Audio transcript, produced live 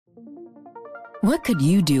What could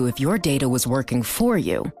you do if your data was working for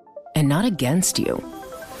you and not against you?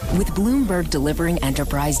 With Bloomberg delivering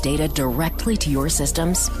enterprise data directly to your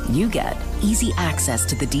systems, you get easy access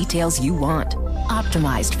to the details you want,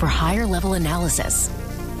 optimized for higher level analysis,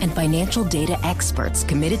 and financial data experts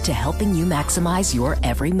committed to helping you maximize your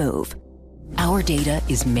every move. Our data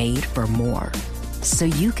is made for more, so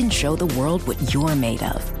you can show the world what you're made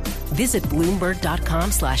of. Visit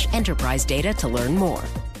Bloomberg.com/enterprise data to learn more.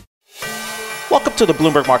 Welcome to the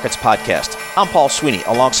Bloomberg Markets Podcast. I'm Paul Sweeney,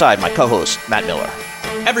 alongside my co-host, Matt Miller.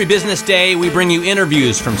 Every business day, we bring you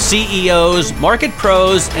interviews from CEOs, market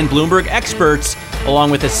pros, and Bloomberg experts, along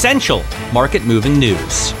with essential market-moving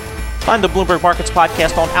news. Find the Bloomberg Markets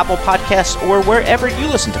Podcast on Apple Podcasts or wherever you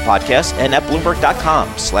listen to podcasts and at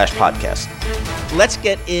Bloomberg.com/podcast. Let's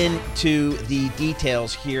get into the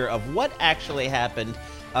details here of what actually happened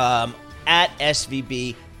at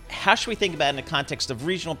SVB. How should we think about it in the context of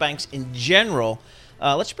regional banks in general?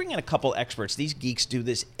 Let's bring in a couple experts. These geeks do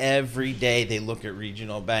this every day. They look at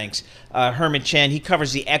regional banks. Herman Chan, he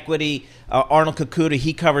covers the equity. Arnold Kakuda,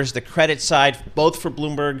 he covers the credit side, both for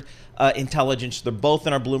Bloomberg Intelligence. They're both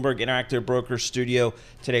in our Bloomberg Interactive Brokers studio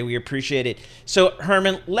today. We appreciate it. So,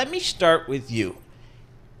 Herman, let me start with you.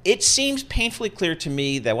 It seems painfully clear to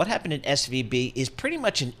me that what happened in SVB is pretty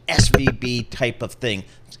much an SVB type of thing.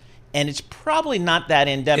 And it's probably not that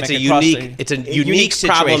endemic. It's a unique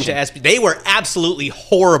problem to SVB. They were absolutely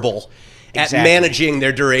horrible at managing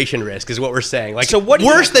their duration risk, is what we're saying. Like, so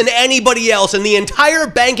worse than anybody else in the entire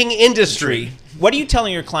banking industry. What are you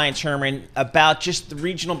telling your clients, Herman, about just the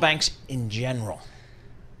regional banks in general?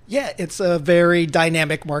 Yeah, it's a very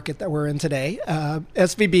dynamic market that we're in today.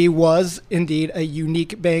 SVB was indeed a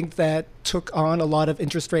unique bank that took on a lot of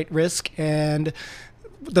interest rate risk, and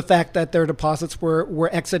the fact that their deposits were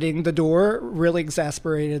exiting the door really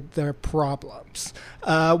exasperated their problems.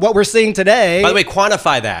 What we're seeing today... By the way,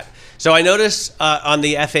 quantify that. So I noticed on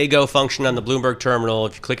the FAGO function on the Bloomberg terminal,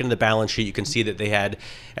 if you click into the balance sheet, you can see that they had,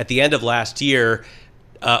 at the end of last year,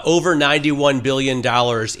 over $91 billion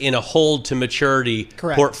in a hold-to-maturity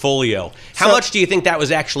portfolio. How much do you think that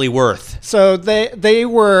was actually worth? So they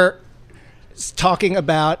were talking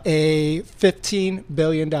about a $15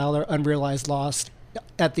 billion unrealized loss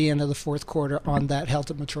at the end of the fourth quarter on that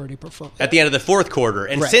held-to-maturity portfolio. At the end of the fourth quarter.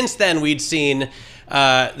 And since then, we'd seen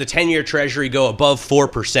the 10-year Treasury go above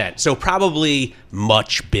 4%, so probably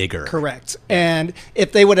much bigger. Correct. And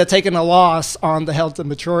if they would have taken a loss on the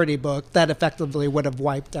held-to-maturity book, that effectively would have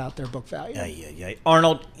wiped out their book value.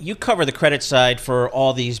 Arnold, you cover the credit side for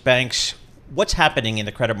all these banks. What's happening in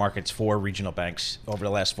the credit markets for regional banks over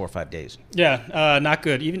the last 4 or 5 days? Yeah, not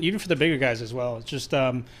good. Even for the bigger guys as well. It's just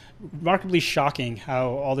remarkably shocking how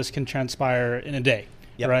all this can transpire in a day,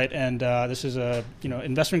 right? And this is a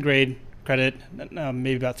investment grade credit,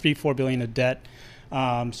 maybe about $3-4 billion of debt.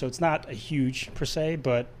 So it's not a huge per se,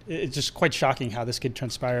 but it's just quite shocking how this could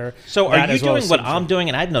transpire. So are you doing what I'm doing?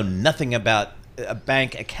 And I know nothing about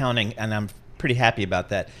bank accounting, and I'm pretty happy about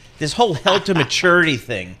that. This whole held to maturity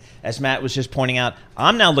thing, as Matt was just pointing out,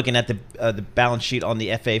 I'm now looking at the balance sheet on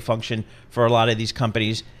the FA function for a lot of these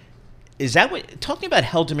companies. Is that what talking about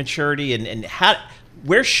held to maturity and how?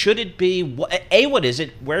 Where should it be? What is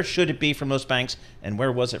it? Where should it be for most banks? And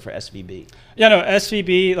where was it for SVB? Yeah, no,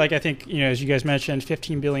 SVB, like I think, as you guys mentioned,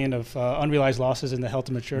 $15 billion of unrealized losses in the held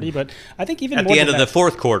to maturity. But I think even at more the end of the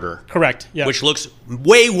fourth quarter. Correct, yeah. Which looks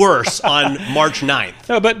way worse on March 9th.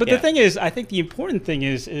 No, but the thing is, I think the important thing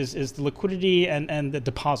is the liquidity and the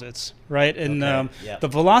deposits, right? And the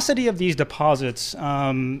velocity of these deposits,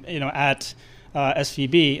 at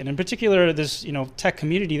SVB, and in particular this tech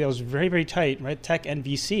community that was very, very tight, right? Tech and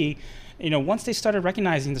VC, once they started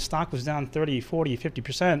recognizing the stock was down 30, 40,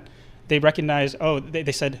 50%, they recognized, they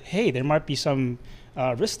said, hey, there might be some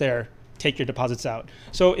risk there, take your deposits out.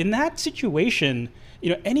 So in that situation,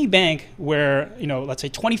 any bank where, let's say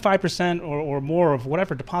 25% or more of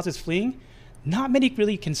whatever deposits fleeing, not many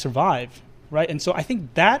really can survive, right? And so I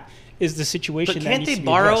think that is the situation. But can't they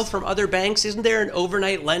borrow from other banks? Isn't there an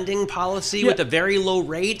overnight lending policy with a very low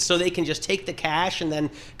rate so they can just take the cash and then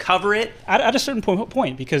cover it? At a certain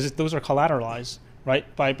point, because those are collateralized, right,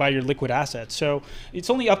 by your liquid assets. So it's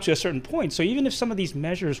only up to a certain point. So even if some of these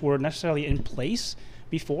measures were necessarily in place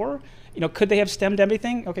before, could they have stemmed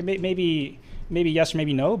everything? Okay, maybe yes or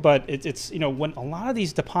maybe no, but it's when a lot of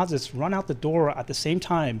these deposits run out the door at the same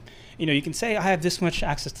time, you can say I have this much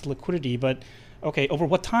access to liquidity, but okay, over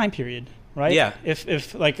what time period, right? Yeah.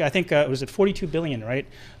 If like I think it was at 42 billion, right?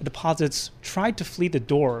 Deposits tried to flee the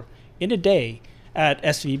door in a day at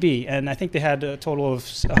SVB, and I think they had a total of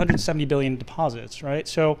 170 billion deposits, right?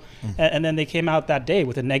 So, and then they came out that day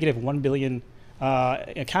with a negative $1 billion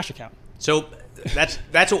a cash account. So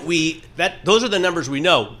that's what those are the numbers we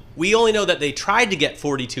know. We only know that they tried to get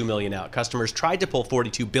 42 million out. Customers tried to pull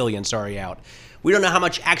 42 billion, out. We don't know how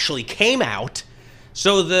much actually came out.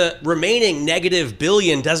 So the remaining negative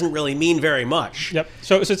billion doesn't really mean very much. Yep.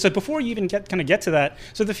 So before you even get to that,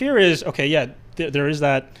 so the fear is, okay, yeah, there is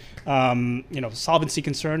that solvency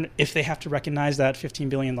concern if they have to recognize that 15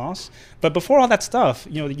 billion loss. But before all that stuff,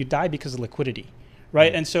 you die because of liquidity.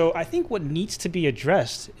 Right, and so I think what needs to be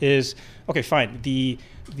addressed is, okay, fine, the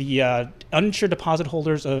uninsured deposit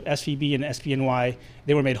holders of SVB and SBNY,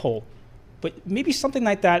 they were made whole, but maybe something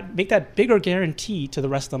like that, make that bigger guarantee to the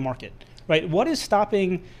rest of the market. Right, what is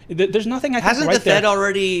stopping? There's nothing. I think hasn't right the Fed there.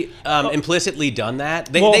 already implicitly done that?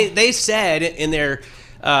 They said in their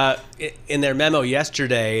memo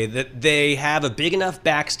yesterday that they have a big enough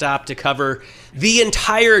backstop to cover the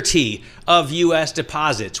entirety of U.S.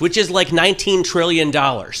 deposits, which is like $19 trillion.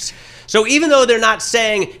 So even though they're not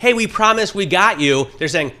saying, hey, we promise we got you, they're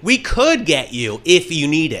saying we could get you if you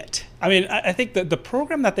need it. I mean, I think the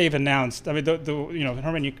program that they've announced, I mean,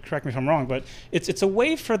 Herman, you correct me if I'm wrong, but it's a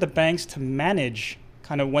way for the banks to manage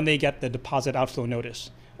kind of when they get the deposit outflow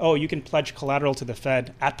notice. Oh, you can pledge collateral to the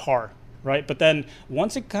Fed at par. Right, but then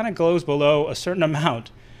once it kind of goes below a certain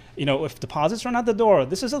amount, if deposits run out the door,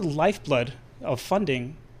 this is a lifeblood of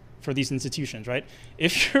funding for these institutions, right?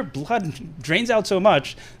 If your blood drains out so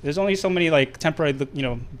much, there's only so many like temporary,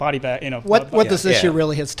 body bag, What this issue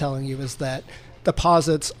really is telling you is that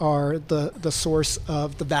deposits are the source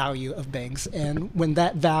of the value of banks, and when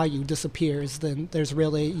that value disappears, then there's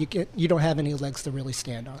really you don't have any legs to really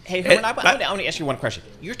stand on. Hey, Herman, I want to ask you one question.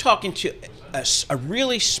 You're talking to a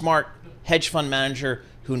really smart hedge fund manager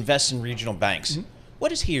who invests in regional banks. Mm-hmm.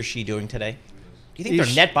 What is he or she doing today? Do you think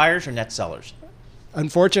they're net buyers or net sellers?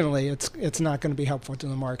 Unfortunately, it's not going to be helpful to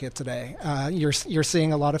the market today. You're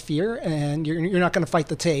seeing a lot of fear, and you're not going to fight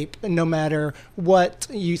the tape, no matter what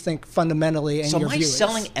you think fundamentally. And so your am I view is.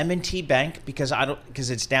 selling M&T Bank because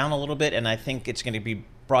it's down a little bit, and I think it's going to be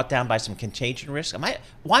brought down by some contagion risk?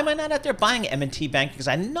 Why am I not out there buying M&T Bank because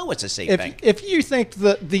I know it's a safe bank? If you think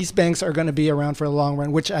that these banks are going to be around for the long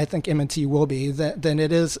run, which I think M&T will be, then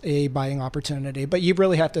it is a buying opportunity. But you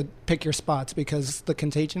really have to pick your spots because the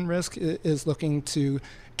contagion risk is looking to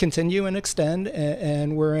continue and extend,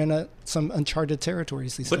 and we're in some uncharted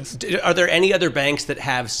territories these days. But are there any other banks that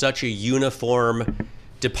have such a uniform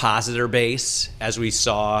depositor base as we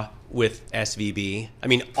saw with SVB? I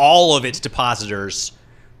mean, all of its depositors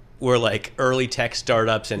were like early tech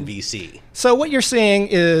startups and VC. So what you're seeing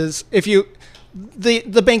is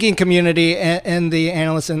the banking community and the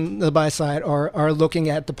analysts and the buy side are looking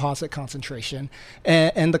at deposit concentration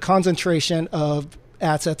and the concentration of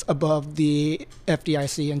assets above the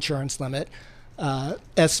FDIC insurance limit.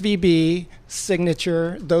 SVB,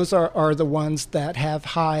 Signature, those are the ones that have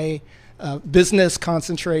high business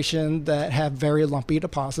concentration, that have very lumpy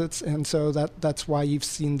deposits, and so that's why you've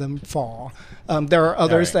seen them fall. There are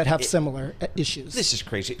others that have similar issues. This is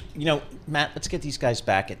crazy. Matt, let's get these guys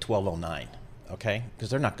back at 12:09, okay?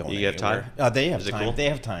 Because they're not going anywhere. You have time? They have time. Cool? They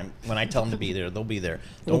have time. When I tell them to be there, they'll be there.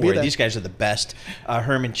 Don't worry. These guys are the best.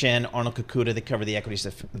 Herman Chen, Arnold Kakuta, they cover the equities,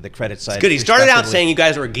 the credit side. It's good. He started out saying you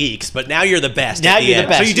guys were geeks, but now you're the best. Now you're the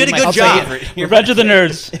best. So you did a good job. Revenge of the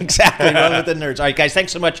nerds. Exactly. Run with the nerds. All right, guys,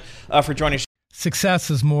 thanks so much for joining us. Success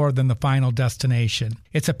is more than the final destination.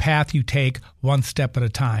 It's a path you take one step at a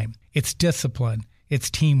time. It's discipline. It's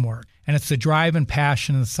teamwork. And it's the drive and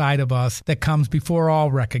passion inside of us that comes before all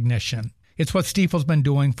recognition. It's what Stifel's been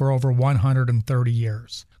doing for over 130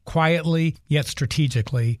 years. Quietly, yet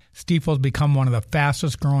strategically, Stifel's become one of the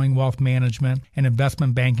fastest growing wealth management and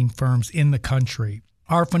investment banking firms in the country.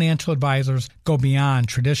 Our financial advisors go beyond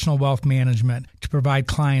traditional wealth management to provide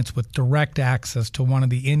clients with direct access to one of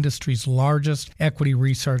the industry's largest equity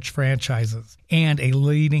research franchises and a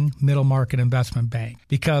leading middle market investment bank,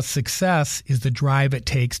 because success is the drive it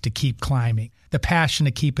takes to keep climbing, the passion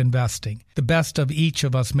to keep investing, the best of each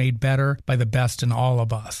of us made better by the best in all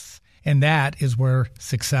of us. And that is where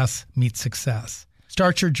success meets success.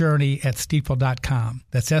 Start your journey at Stifel.com.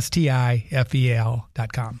 That's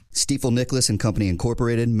Stifel.com. Stifel Nicholas and Company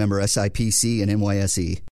Incorporated, member SIPC and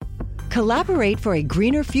NYSE. Collaborate for a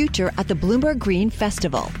greener future at the Bloomberg Green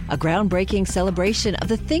Festival, a groundbreaking celebration of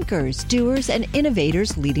the thinkers, doers, and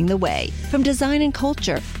innovators leading the way. From design and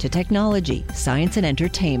culture to technology, science, and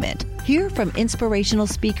entertainment. Hear from inspirational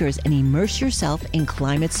speakers and immerse yourself in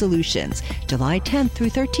climate solutions. July 10th through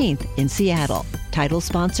 13th in Seattle. Title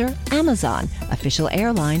sponsor, Amazon. Official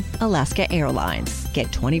airline, Alaska Airlines. Get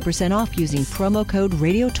 20% off using promo code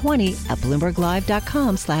Radio20 at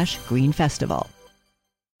BloombergLive.com/Green Festival.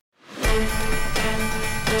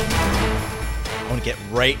 want to get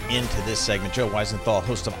right into this segment. Joe Weisenthal,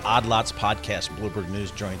 host of Odd Lots podcast, Bloomberg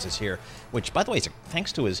News, joins us here, which, by the way, is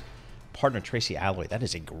thanks to his partner, Tracy Alloy. That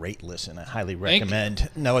is a great listen. I highly recommend.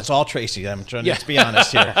 No, it's all Tracy. I'm trying to be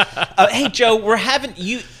honest here. Hey, Joe, we're having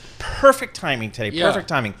you perfect timing today. Perfect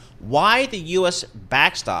timing. Why the U.S.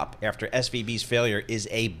 backstop after SVB's failure is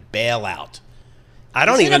a bailout. I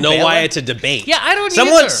don't even know why it's a debate. Yeah, I don't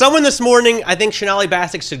either. Someone this morning, I think Sonali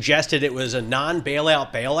Basak suggested it was a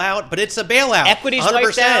non-bailout bailout, but it's a bailout. Equity's 100%.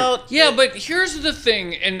 wiped out. Yeah, but here's the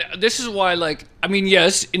thing, and this is why,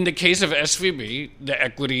 yes, in the case of SVB, the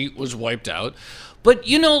equity was wiped out. But,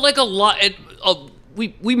 we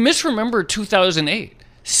misremember 2008.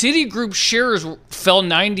 Citigroup shares fell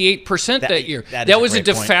 98% that year. That was a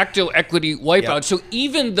de facto equity wipeout. Yep. So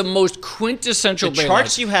even the most quintessential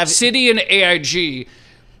charts you have, Citi and AIG,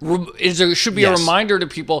 should be a reminder to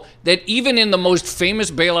people that even in the most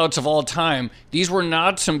famous bailouts of all time, these were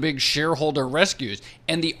not some big shareholder rescues.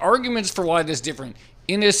 And the arguments for why this is different,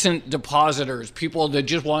 innocent depositors, people that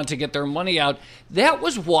just wanted to get their money out, that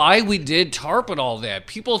was why we did TARP and all that.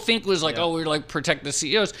 People think it was we're protect the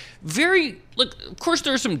CEOs. Of course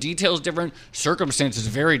there are some details different, circumstances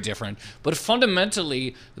very different, but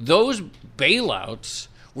fundamentally those bailouts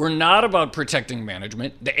were not about protecting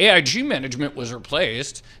management. The AIG management was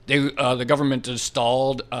replaced. The government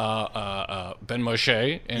installed Ben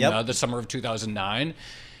Moshe in the summer of 2009.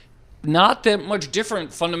 Not that much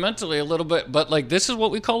different fundamentally, a little bit, but this is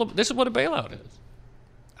what a bailout is.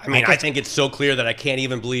 I mean, I think it's so clear that I can't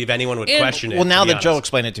even believe anyone would question it. Well, now that Joe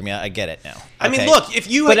explained it to me, I get it now. I mean, look, if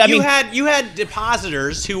you had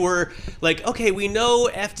depositors who were like, okay, we know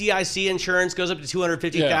FDIC insurance goes up to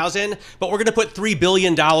 $250,000, but we're going to put $3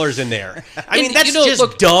 billion in there. I mean, that's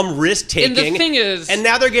just dumb risk taking. And the thing is, and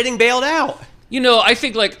now they're getting bailed out. I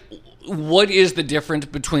think what is the difference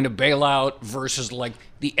between a bailout versus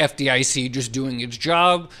the FDIC just doing its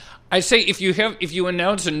job? I say if you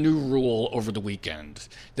announce a new rule over the weekend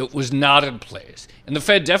that was not in place, and the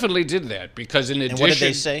Fed definitely did that because in addition, and what did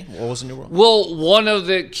they say? What was the new rule? Well, one of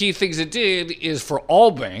the key things it did is for all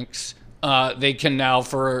banks, they can now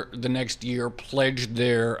for the next year pledge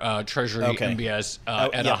their Treasury MBS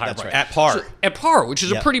at a high rate. Right. At par, which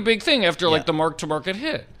is a pretty big thing after the mark-to-market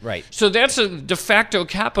hit. Right. So that's a de facto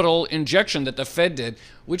capital injection that the Fed did,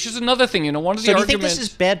 which is another thing. One of the arguments. Do you think this is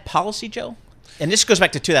bad policy, Joe? And this goes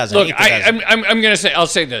back to 2008. Look, I'm going to say, I'll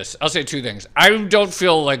say this. I'll say two things. I don't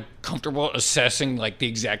feel comfortable assessing the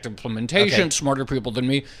exact implementation. Smarter people than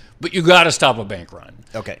me, but you got to stop a bank run.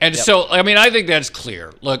 Okay. And so, I think that's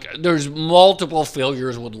clear. Look, there's multiple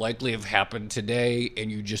failures would likely have happened today,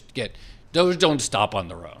 and you just get. Those don't stop on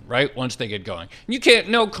their own, right? Once they get going. You can't,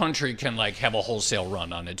 no country can have a wholesale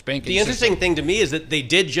run on its banking system. The interesting thing to me is that they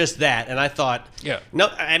did just that, and I thought,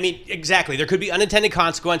 exactly. There could be unintended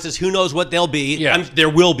consequences. Who knows what they'll be? Yeah. There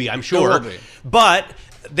will be, I'm sure. There will be. But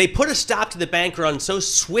they put a stop to the bank run so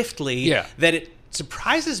swiftly that it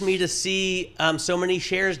surprises me to see so many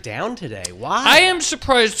shares down today. Why? I am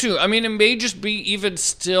surprised, too. I mean, it may just be even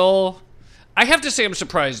still. I have to say I'm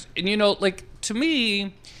surprised. And, to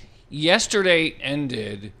me, yesterday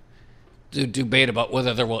ended the debate about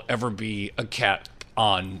whether there will ever be a cap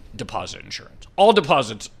on deposit insurance. All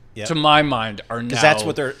deposits, to my mind, are now... Because that's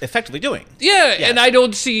what they're effectively doing. Yeah, and I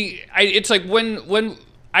don't see... it's when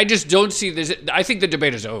I just don't see this... I think the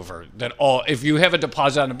debate is over. That if you have a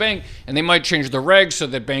deposit on a bank, and they might change the regs so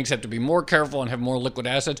that banks have to be more careful and have more liquid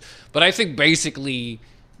assets, but I think basically...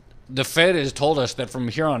 The Fed has told us that from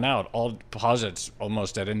here on out, all deposits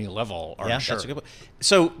almost at any level are insured. That's a good point.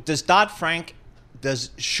 So does Dodd-Frank, do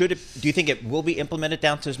you think it will be implemented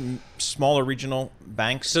down to smaller regional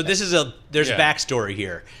banks? So there's a backstory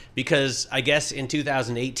here. Because I guess in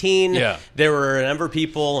 2018, there were a number of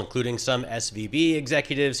people, including some SVB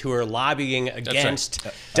executives, who were lobbying against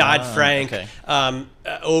Dodd-Frank,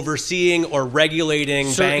 overseeing or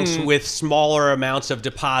regulating banks with smaller amounts of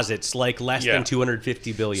deposits, like less than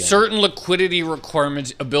 $250 billion. Certain liquidity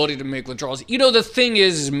requirements, ability to make withdrawals. The thing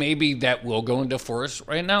is maybe that will go into force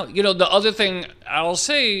right now. The other thing I'll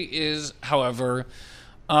say is, however,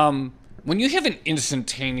 when you have an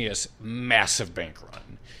instantaneous, massive bank run,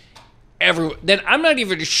 then I'm not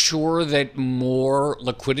even sure that more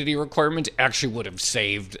liquidity requirements actually would have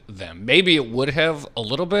saved them. Maybe it would have a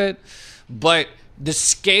little bit, but the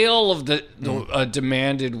scale of the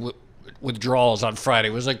demanded withdrawals on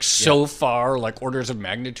Friday was so far, orders of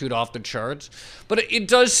magnitude off the charts. But it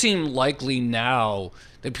does seem likely now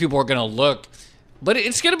that people are going to look. But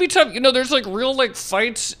it's going to be tough. There's real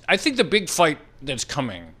fights. I think the big fight that's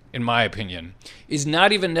coming, in my opinion, is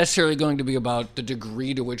not even necessarily going to be about the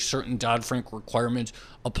degree to which certain Dodd-Frank requirements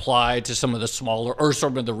apply to some of the smaller or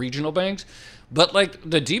some of the regional banks, But like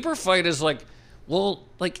the deeper fight is like, well,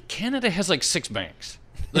 like Canada has like 6 banks.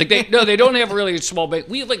 Like they don't have really small banks.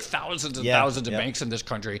 We have like thousands and thousands of banks in this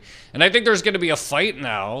country. And I think there's going to be a fight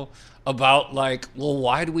now about like, well,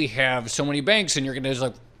 why do we have so many banks? And you're going to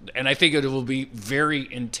like, and I think it will be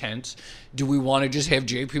very intense. Do we want to just have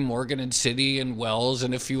JP Morgan and Citi and Wells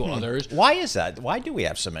and a few others? Why is that? Why do we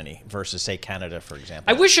have so many versus, say, Canada, for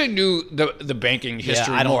example? I wish I knew the banking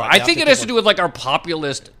history I don't more. know. I think it has to do with like our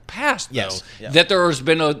populist past, though. Yes, yeah. That there has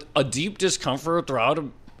been a deep discomfort throughout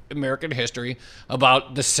American history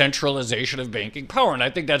about the centralization of banking power. And I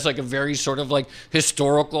think that's like a very sort of like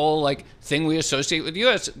historical like thing we associate with the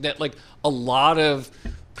U.S. that like a lot of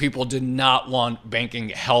people did not want banking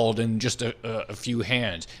held in just a few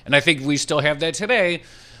hands. And I think we still have that today.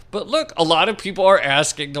 But look, a lot of people are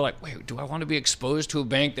asking, they're like, wait, do I want to be exposed to a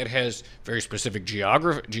bank that has very specific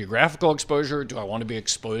geographical exposure? Do I want to be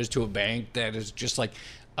exposed to a bank that is just like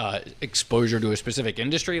exposure to a specific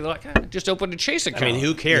industry? They're like, just open a Chase account. I mean,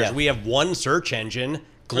 who cares? Yeah. We have one search engine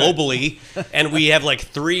globally, and we have like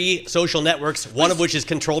 3 social networks, one of which is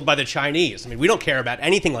controlled by the Chinese. I mean, we don't care about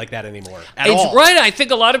anything like that anymore at all. Right. I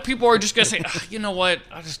think a lot of people are just going to say, you know what,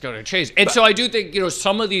 I'll just go to Chase. And so I do think,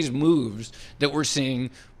 some of these moves that we're seeing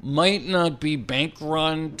might not be bank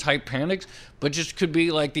run type panics, but just could be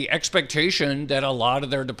like the expectation that a lot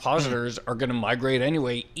of their depositors are going to migrate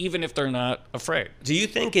anyway, even if they're not afraid. Do you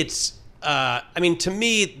think it's, I mean, to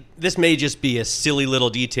me, this may just be a silly little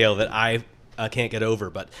detail that I can't get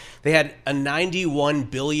over, but they had a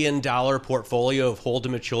 $91 billion portfolio of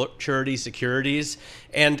hold-to-maturity securities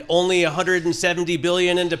and only $170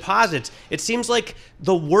 billion in deposits. It seems like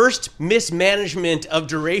the worst mismanagement of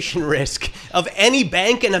duration risk of any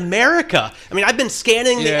bank in America. I mean, I've been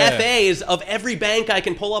scanning the FAs of every bank I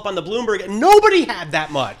can pull up on the Bloomberg, and nobody had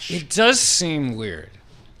that much. It does seem weird.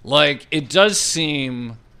 Like, it does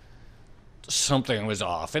seem something was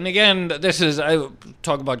off. And again, I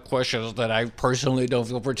talk about questions that I personally don't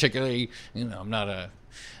feel particularly, I'm not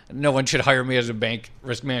no one should hire me as a bank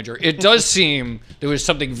risk manager. It does seem there was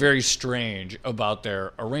something very strange about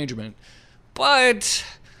their arrangement. But,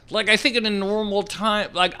 like, I think in a normal time,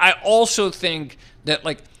 like, I also think that,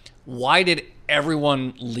 like, why did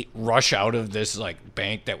everyone rush out of this, like,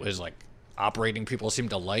 bank that was, like, operating people seem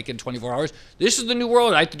to like in 24 hours. This is the new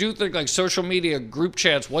world. I do think like social media, group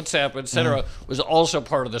chats, WhatsApp, etc. was also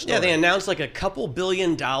part of the story. Yeah, they announced like a couple $2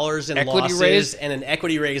 billion in equity losses raise. And an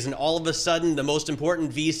equity raise, and all of a sudden the most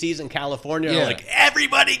important VCs in California are like,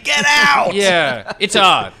 everybody get out! Yeah, it's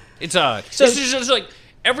odd. It's odd. So this is just like,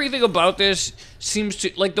 everything about this seems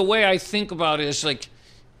to, like the way I think about it is like,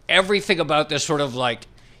 everything about this sort of like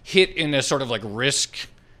hit in a sort of like risk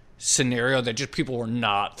scenario that just people were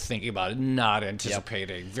not thinking about, not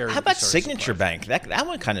anticipating. Very. How about Signature Bank? That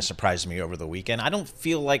one kind of surprised me over the weekend. I don't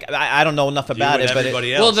feel like I don't know enough about it, but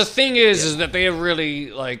well, the thing is that they have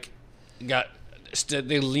really like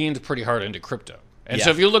they leaned pretty hard into crypto, and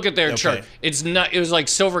so if you look at their chart, it's not. It was like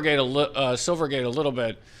Silvergate a little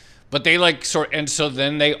bit, but they like and so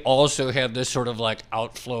then they also have this sort of like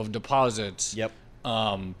outflow of deposits. Yep.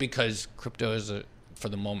 Because crypto is for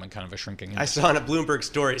the moment, kind of a shrinking industry. I saw in a Bloomberg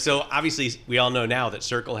story. So obviously, we all know now that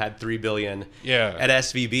Circle had $3 billion at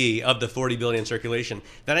SVB of the $40 billion circulation.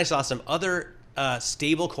 Then I saw some other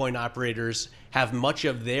stablecoin operators have much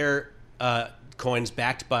of their coins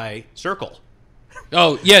backed by Circle.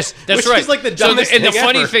 Oh yes, that's right. Which is like the dumbest thing the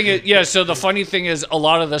funny ever. thing is, so the funny thing is, a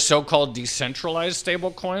lot of the so-called decentralized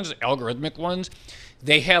stablecoins, algorithmic ones,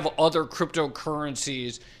 they have other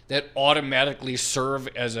cryptocurrencies that automatically serve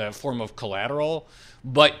as a form of collateral.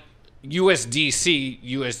 But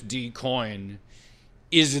USD coin,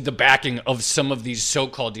 is the backing of some of these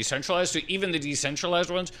so-called decentralized. So even the decentralized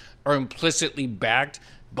ones are implicitly backed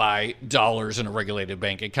by dollars in a regulated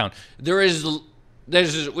bank account. This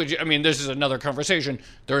is another conversation.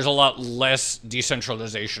 There's a lot less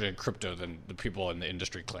decentralization in crypto than the people in the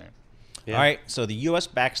industry claim. Yeah. All right, so the U.S.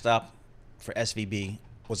 backstop for SVB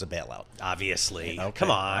was a bailout. Obviously. Okay. Come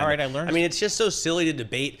on. All right, I learned. I mean, it's just so silly to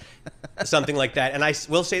debate something like that. And I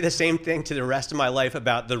will say the same thing to the rest of my life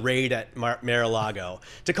about the raid at Mar-a-Lago.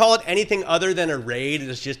 To call it anything other than a raid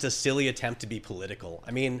is just a silly attempt to be political.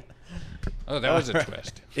 I mean... Oh, that was a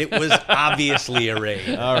twist. It was obviously a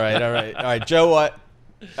raid. All right, Joe. All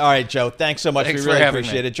right, Joe. Thanks so much. Thanks we really for having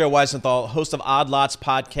appreciate me. it. Joe Weisenthal, host of Odd Lots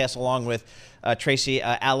podcast, along with Tracy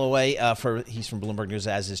Alloway. He's from Bloomberg News,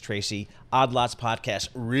 as is Tracy. Odd Lots podcast,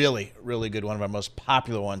 really, really good. One of our most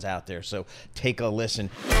popular ones out there. So take a listen.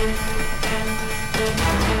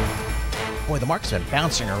 Boy, the market's been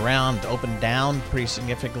bouncing around, opened down pretty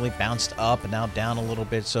significantly, bounced up, and now down a little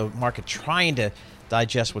bit. So market trying to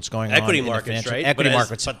digest what's going on. Equity markets, right? Equity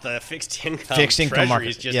markets. But the fixed income market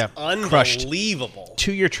is just unbelievable. Crushed.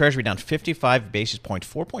 2-year Treasury down 55 basis points,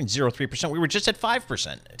 4.03%. We were just at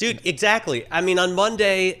 5%. Dude, exactly. I mean, on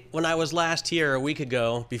Monday, when I was last here a week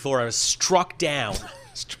ago, before I was struck down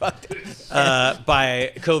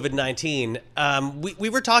by COVID-19, we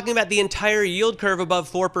were talking about the entire yield curve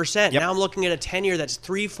above 4%. Now I'm looking at a 10-year that's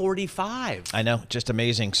 3.45. I know, just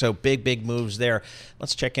amazing. So big moves there.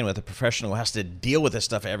 Let's check in with a professional who has to deal with this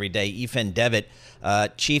stuff every day. Ethan Devitt,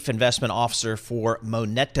 Chief Investment Officer for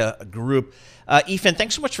Moneta Group. Ethan,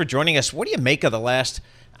 thanks so much for joining us. What do you make of the last,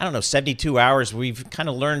 72 hours? We've kind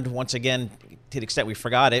of learned once again, to the extent we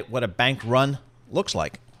forgot it, what a bank run looks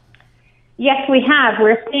like. Yes, we have.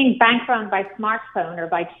 We're seeing bank run by smartphone or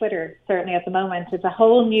by Twitter, certainly at the moment. It's a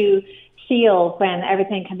whole new feel when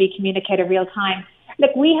everything can be communicated real time.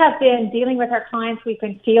 Look, we have been dealing with our clients. We've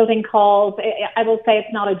been fielding calls. I will say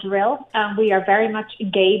it's not a drill. We are very much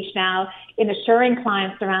engaged now in assuring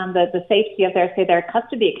clients around the safety of their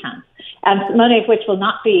custody accounts, money of which would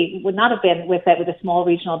not have been with a small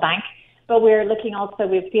regional bank. But we're looking also,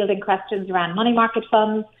 we're fielding questions around money market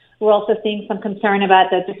funds. We're also seeing some concern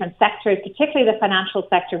about the different sectors, particularly the financial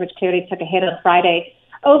sector, which clearly took a hit on Friday.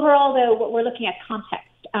 Overall, though, we're looking at context,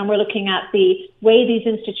 and we're looking at the way these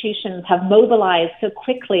institutions have mobilized so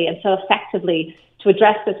quickly and so effectively to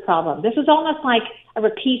address this problem. This is almost like a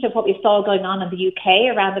repeat of what we saw going on in the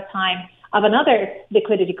UK around the time of another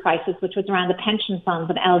liquidity crisis, which was around the pension funds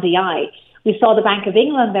and LDI. We saw the Bank of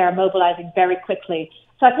England there mobilizing very quickly.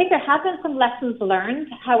 So I think there have been some lessons learned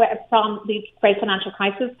from the great financial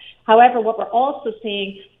crisis. However, what we're also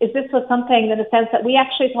seeing is this was something in the sense that we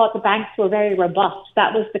actually thought the banks were very robust.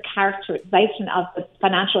 That was the characterization of the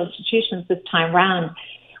financial institutions this time round.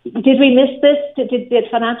 Did we miss this? Did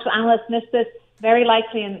financial analysts miss this? Very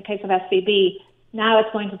likely in the case of SVB. Now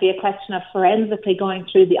it's going to be a question of forensically going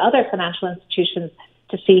through the other financial institutions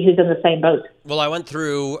to see who's in the same boat. Well, I went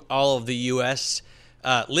through all of the U.S.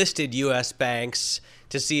 Listed U.S. banks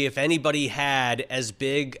to see if anybody had as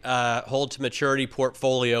big hold-to-maturity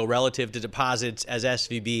portfolio relative to deposits as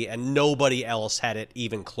SVB, and nobody else had it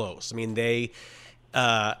even close. I mean, they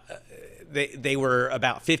were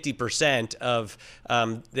about 50% of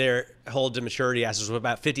their hold-to-maturity assets, were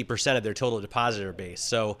about 50% of their total depositor base.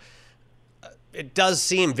 So it does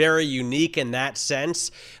seem very unique in that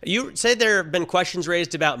sense. You said there have been questions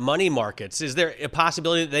raised about money markets. Is there a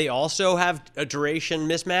possibility that they also have a duration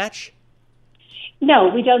mismatch? No,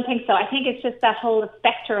 we don't think so. I think it's just that whole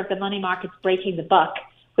specter of the money markets breaking the buck,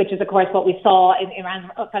 which is, of course, what we saw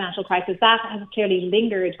around the financial crisis. That has clearly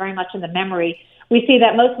lingered very much in the memory. We see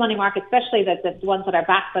that most money markets, especially the ones that are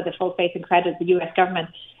backed by the full faith and credit of the U.S. government,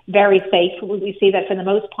 very safe. We see that for the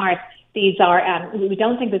most part, these are, we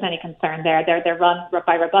don't think there's any concern there. They're run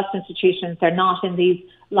by robust institutions. They're not in these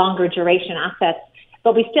longer duration assets.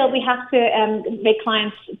 But we have to make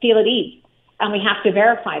clients feel at ease. And we have to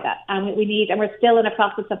verify that. And we're still in a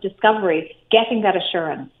process of discovery, getting that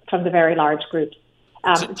assurance from the very large groups.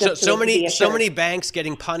 So many banks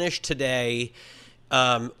getting punished today,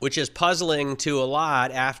 which is puzzling to a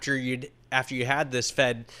lot after you had this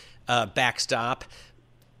Fed backstop.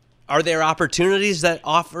 Are there opportunities that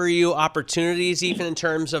offer you opportunities, even in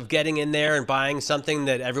terms of getting in there and buying something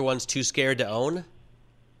that everyone's too scared to own?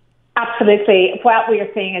 Absolutely. What we are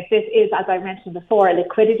seeing is this is, as I mentioned before, a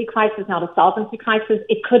liquidity crisis, not a solvency crisis.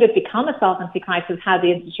 It could have become a solvency crisis had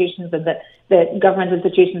the institutions and the government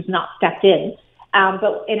institutions not stepped in.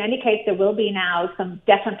 But in any case, there will be now some,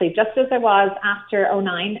 definitely, just as there was after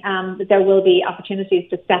 2009, there will be opportunities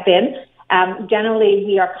to step in. Generally,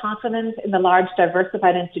 we are confident in the large,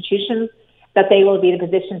 diversified institutions that they will be in a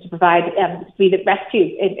position to provide, be the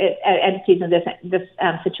rescue entities in this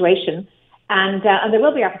situation. And there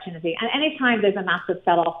will be opportunity. And anytime there's a massive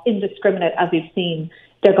sell-off, indiscriminate as we've seen,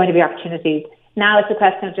 there are going to be opportunities. Now it's a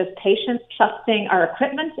question of just patience, trusting our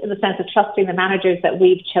equipment in the sense of trusting the managers that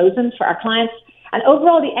we've chosen for our clients. And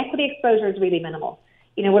overall, the equity exposure is really minimal.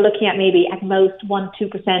 We're looking at maybe at most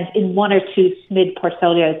 1-2% in one or two SMID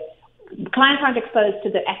portfolios. Clients aren't exposed to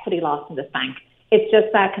the equity loss in this bank. It's just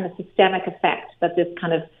that kind of systemic effect that this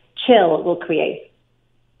kind of chill will create.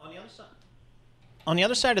 On the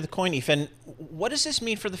other side of the coin, Ethan, what does this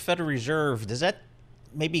mean for the Federal Reserve? Does that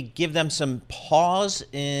maybe give them some pause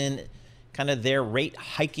in kind of their rate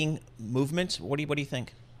hiking movements? What do you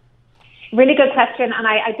think? Really good question, and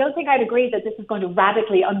I don't think I'd agree that this is going to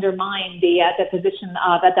radically undermine the position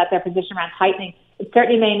that their position around tightening. It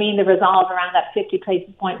certainly may mean the resolve around that 50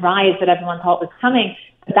 basis point rise that everyone thought was coming,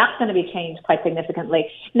 but that's going to be changed quite significantly.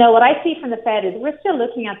 No, what I see from the Fed is we're still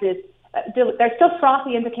looking at this. There's still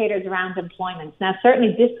frothy indicators around employment. Now,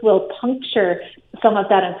 certainly this will puncture some of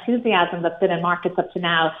that enthusiasm that's been in markets up to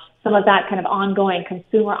now, some of that kind of ongoing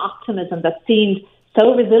consumer optimism that seemed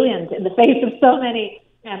so resilient in the face of so many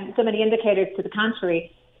indicators to the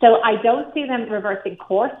contrary. So I don't see them reversing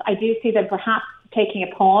course. I do see them perhaps taking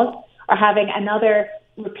a pause or having another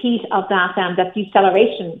repeat of that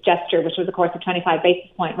deceleration gesture, which was, of course, a 25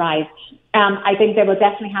 basis point rise. I think they will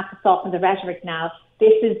definitely have to soften the rhetoric now.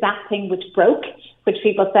 This is that thing which broke, which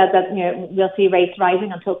people said that we'll see rates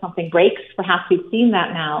rising until something breaks. Perhaps we've seen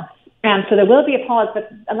that now. So there will be a pause, but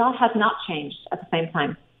a lot has not changed at the same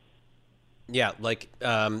time. Yeah, like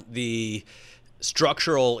the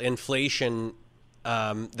structural inflation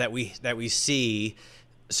that we see.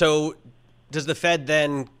 So does the Fed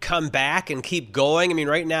then come back and keep going? I mean,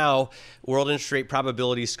 right now, World Interest Rate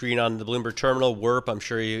Probability Screen on the Bloomberg Terminal, WIRP, I'm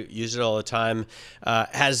sure you use it all the time,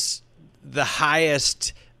 has the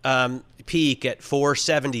highest peak at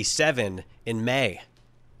 477 in May.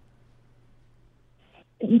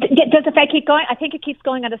 Does the Fed keep going? I think it keeps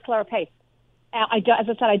going at a slower pace. As I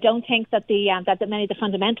said, I don't think that that many of the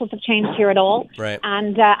fundamentals have changed here at all. Right.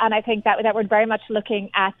 And I think that we're very much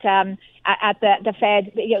looking at the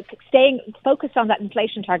Fed, staying focused on that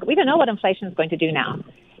inflation target. We don't know what inflation is going to do now,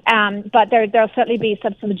 but there'll certainly be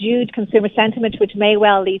some subdued consumer sentiment, which may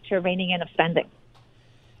well lead to a reining in of spending.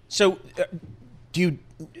 So,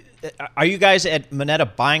 are you guys at Moneta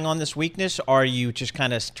buying on this weakness? Or are you just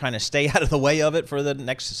kind of trying to stay out of the way of it for the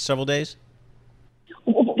next several days?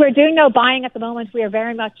 We're doing no buying at the moment. We are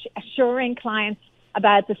very much assuring clients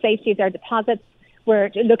about the safety of their deposits.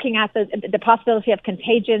 We're looking at the possibility of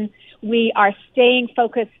contagion. We are staying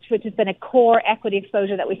focused, which has been a core equity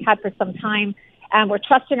exposure that we've had for some time. We're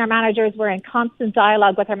trusting our managers. We're in constant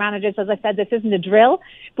dialogue with our managers. As I said, this isn't a drill,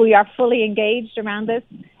 but we are fully engaged around this.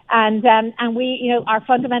 And we, our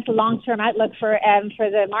fundamental long-term outlook for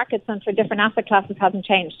the markets and for different asset classes hasn't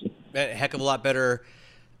changed. A heck of a lot better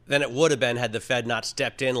than it would have been had the Fed not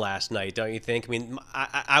stepped in last night, don't you think? I mean,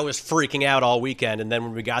 I was freaking out all weekend, and then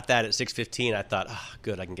when we got that at 6:15, I thought, oh,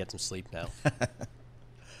 good, I can get some sleep now.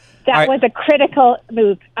 That was a critical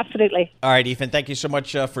move, absolutely. All right, Ethan, thank you so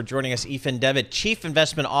much for joining us. Ethan Devitt, Chief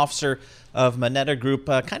Investment Officer of Moneta Group,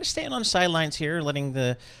 kind of staying on the sidelines here, letting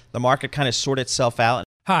the market kind of sort itself out.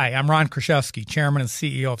 Hi, I'm Ron Kraszewski, Chairman and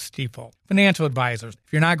CEO of Stifel. Financial advisors,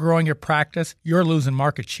 if you're not growing your practice, you're losing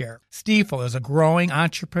market share. Stifel is a growing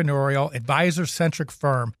entrepreneurial, advisor-centric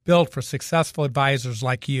firm built for successful advisors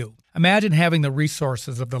like you. Imagine having the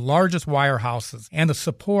resources of the largest wirehouses and the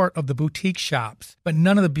support of the boutique shops, but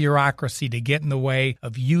none of the bureaucracy to get in the way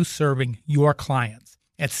of you serving your clients.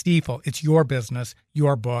 At Stifel, it's your business,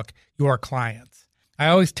 your book, your clients. I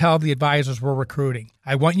always tell the advisors we're recruiting,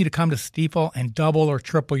 I want you to come to Stifel and double or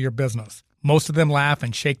triple your business. Most of them laugh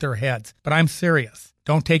and shake their heads, but I'm serious.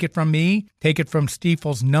 Don't take it from me. Take it from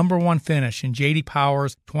Stifel's #1 finish in J.D.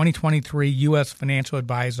 Power's 2023 U.S. Financial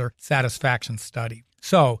Advisor Satisfaction Study.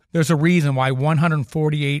 So, there's a reason why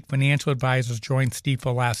 148 financial advisors joined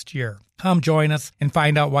Stifel last year. Come join us and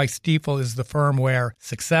find out why Stifel is the firm where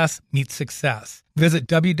success meets success. Visit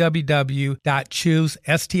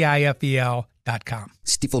www.choosestifel.com.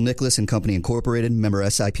 Stifel Nicholas and Company Incorporated, member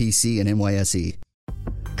SIPC and NYSE.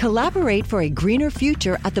 Collaborate for a greener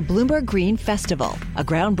future at the Bloomberg Green Festival, a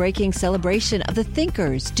groundbreaking celebration of the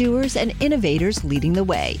thinkers, doers, and innovators leading the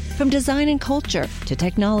way. From design and culture to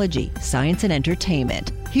technology, science, and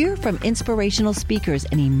entertainment. Hear from inspirational speakers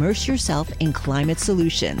and immerse yourself in climate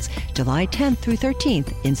solutions. July 10th through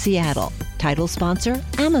 13th in Seattle. Title sponsor,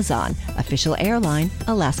 Amazon. Official airline,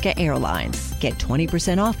 Alaska Airlines. Get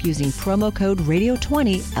 20% off using promo code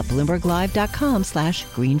radio20 at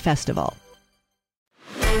bloomberglive.com/greenfestival.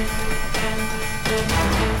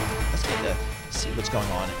 Let's get to see what's going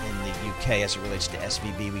on in the UK as it relates to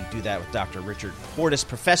SVB. We do that with Dr. Richard Portes,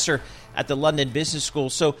 professor at the London Business School.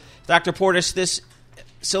 So, Dr. Portes, this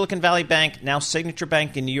Silicon Valley Bank, now Signature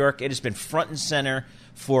Bank in New York, it has been front and center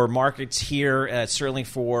for markets here, certainly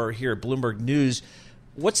for here at Bloomberg News.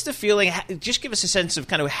 What's the feeling? Just give us a sense of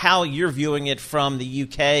kind of how you're viewing it from the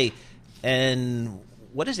UK, and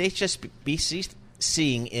what is HSBC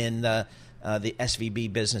seeing in the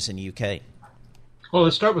SVB business in the UK? Well,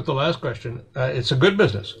 let's start with the last question. It's a good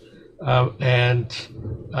business. And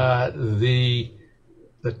the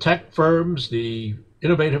tech firms, the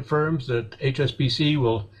innovative firms that HSBC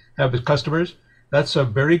will have as customers, that's a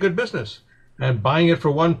very good business. And buying it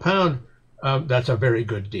for £1, that's a very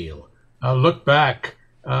good deal. Look back,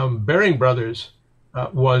 Baring Brothers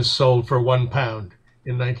was sold for £1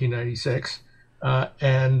 in 1996.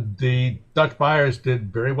 And the Dutch buyers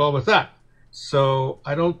did very well with that. So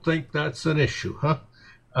I don't think that's an issue,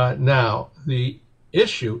 now, the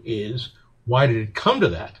issue is, why did it come to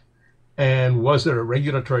that? And was there a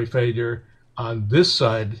regulatory failure on this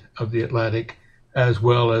side of the Atlantic as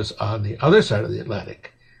well as on the other side of the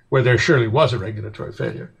Atlantic, where there surely was a regulatory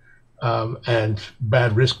failure and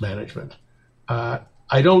bad risk management?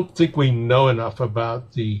 I don't think we know enough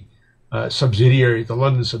about the subsidiary, the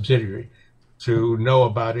London subsidiary, to know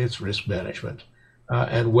about its risk management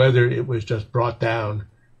and whether it was just brought down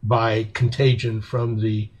by contagion from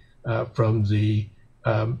the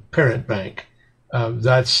parent bank.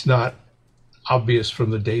 That's not obvious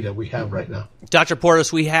from the data we have right now. Dr.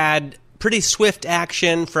 Portas, we had pretty swift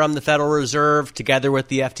action from the Federal Reserve together with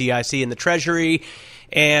the FDIC and the Treasury,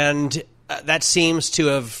 and that seems to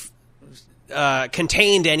have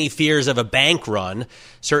contained any fears of a bank run,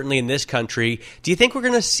 certainly in this country. Do you think we're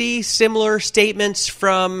going to see similar statements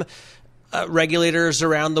from regulators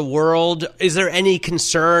around the world? Is there any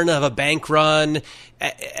concern of a bank run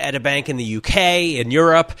at a bank in the UK, in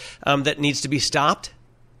Europe, that needs to be stopped?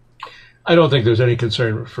 I don't think there's any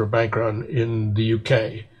concern for a bank run in the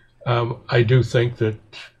UK. I do think that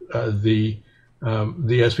the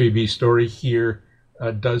SVB story here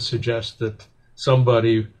does suggest that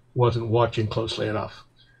somebody wasn't watching closely enough,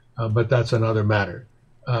 but that's another matter.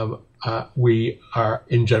 We are,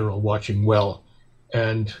 in general, watching well,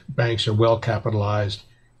 and banks are well capitalized,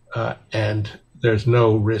 and there's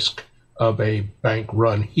no risk of a bank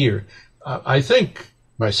run here. I think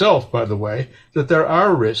myself, by the way, that there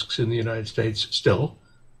are risks in the United States still,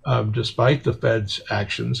 despite the Fed's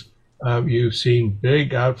actions. You've seen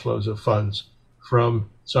big outflows of funds from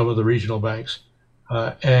some of the regional banks,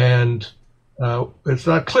 and it's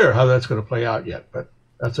not clear how that's going to play out yet, but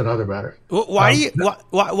that's another matter.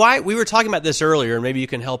 Why we were talking about this earlier, and maybe you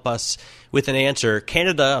can help us with an answer.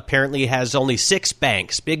 Canada apparently has only 6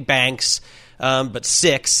 banks, big banks, but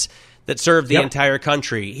 6 that serve the entire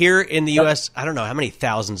country. Here in the U.S., I don't know how many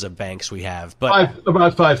thousands of banks we have, but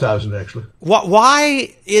about 5,000 actually.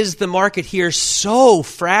 Why is the market here so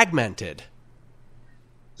fragmented?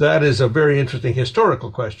 That is a very interesting historical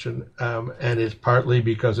question, and it's partly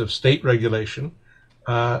because of state regulation,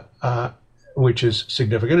 which is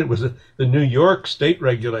significant. It was the New York state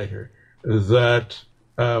regulator that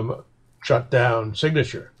shut down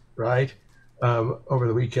Signature, right, over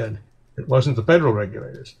the weekend. It wasn't the federal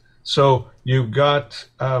regulators. So you've got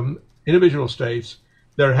individual states.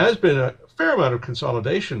 There has been a fair amount of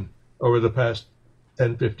consolidation over the past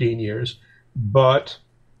 10, 15 years, but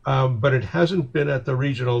it hasn't been at the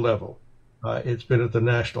regional level. It's been at the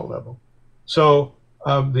national level. So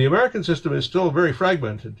the American system is still very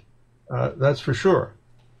fragmented. That's for sure.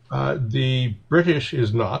 The British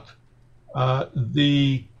is not.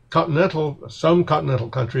 Some continental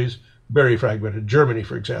countries, very fragmented. Germany,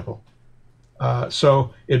 for example.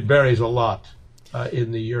 So it varies a lot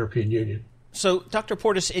in the European Union. So, Dr.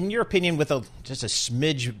 Portas, in your opinion, with just a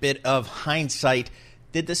smidge bit of hindsight,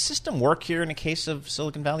 did the system work here in the case of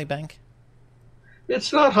Silicon Valley Bank?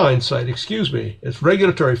 It's not hindsight, excuse me. It's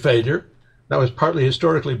regulatory failure that was partly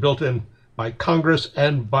historically built in by Congress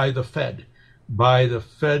and by the Fed, by the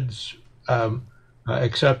Fed's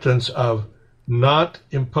acceptance of not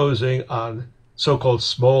imposing on so-called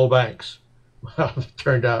small banks. Well, it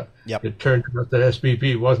turned out that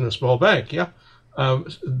SVB wasn't a small bank.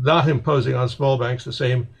 Not imposing on small banks the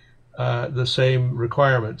same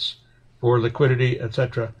requirements for liquidity,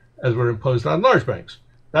 etc., as were imposed on large banks.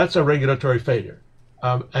 That's a regulatory failure,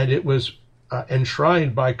 and it was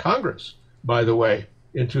enshrined by Congress, by the way,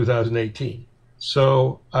 in 2018.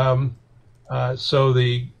 So,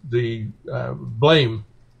 the blame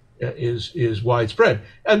is widespread.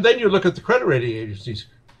 And then you look at the credit rating agencies.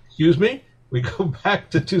 Excuse me. We go back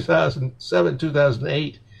to 2007,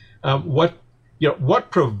 2008.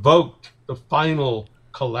 What provoked the final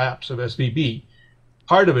collapse of SVB?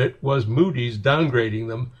 Part of it was Moody's downgrading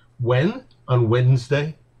them when? On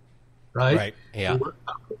Wednesday, right? Right. Yeah.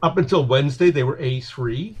 Up until Wednesday, they were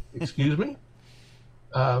A3. Excuse me.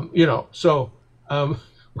 So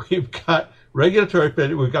we've got regulatory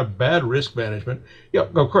failure. We've got bad risk management.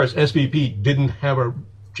 Of course, SVB didn't have a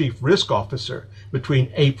chief risk officer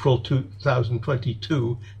between April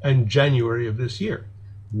 2022 and January of this year.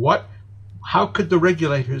 How could the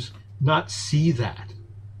regulators not see that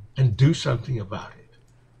and do something about it?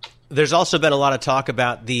 There's also been a lot of talk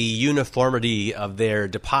about the uniformity of their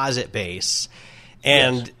deposit base.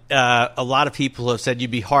 And a lot of people have said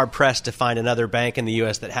you'd be hard-pressed to find another bank in the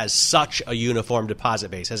U.S. that has such a uniform deposit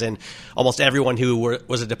base, as in almost everyone who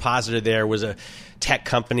was a depositor there was a tech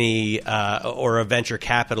company or a venture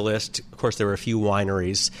capitalist. Of course, there were a few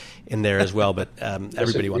wineries in there as well, but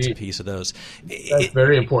everybody wants a piece of those. That's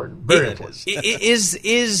very important. Very important.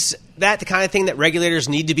 Is that the kind of thing that regulators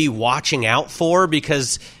need to be watching out for?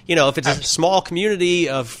 Because, if it's a small community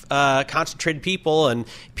of concentrated people and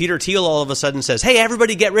Peter Thiel all of a sudden says, hey,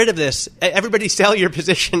 everybody get rid of this, everybody sell your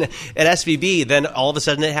position at SVB, then all of a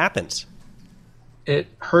sudden it happens.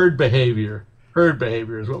 Herd behavior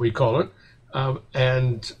is what we call it.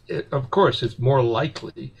 And of course, it's more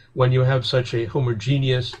likely when you have such a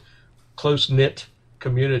homogeneous, close-knit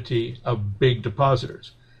community of big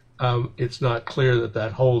depositors. It's not clear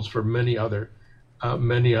that holds for many other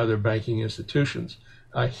banking institutions.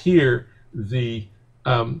 Here, the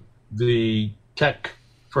tech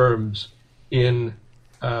firms in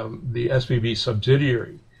the SVB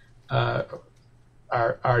subsidiary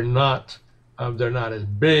are not. They're not as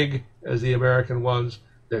big as the American ones.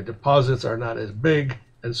 Their deposits are not as big,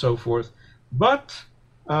 and so forth. But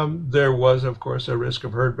there was, of course, a risk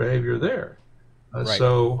of herd behavior there. Right.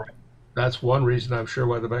 So that's one reason, I'm sure,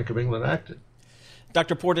 why the Bank of England acted.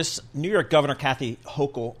 Dr. Portes, New York Governor Kathy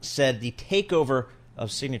Hochul said the takeover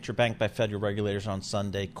of Signature Bank by federal regulators on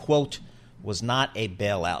Sunday, quote, was not a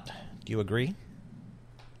bailout. Do you agree?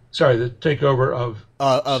 Sorry, the takeover of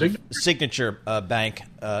Signature Bank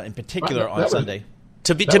in particular on Sunday.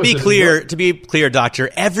 To be clear, Doctor,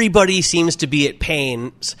 everybody seems to be at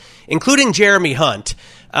pains, including Jeremy Hunt,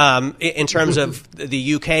 in terms of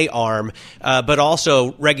the UK arm, but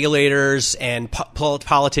also regulators and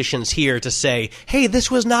politicians here to say, hey,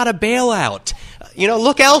 this was not a bailout.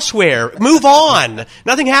 Look elsewhere. Move on.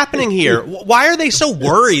 Nothing happening here. Why are they so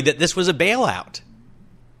worried that this was a bailout?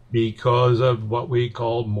 Because of what we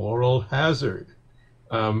call moral hazard,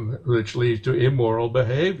 which leads to immoral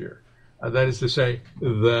behavior. That is to say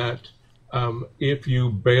that if you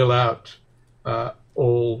bail out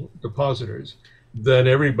all depositors, then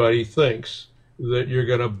everybody thinks that you're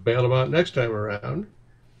going to bail them out next time around,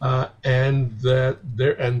 and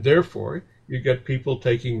therefore you get people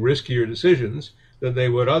taking riskier decisions than they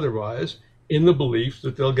would otherwise, in the belief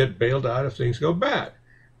that they'll get bailed out if things go bad.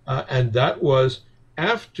 And that was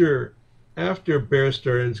after Bear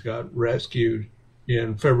Stearns got rescued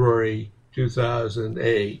in February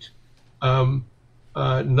 2008.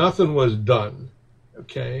 Nothing was done,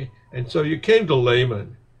 okay? And so you came to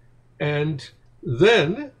Lehman, and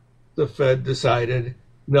then the Fed decided,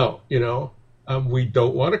 no, we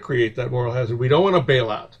don't want to create that moral hazard. We don't want to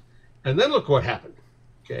bail out. And then look what happened,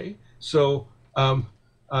 okay? So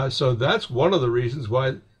that's one of the reasons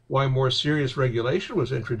why more serious regulation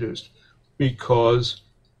was introduced, because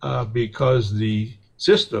the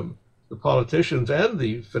system, the politicians and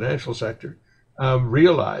the financial sector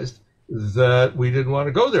realized that we didn't want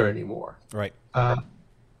to go there anymore. Right. And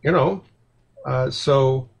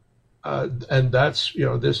that's,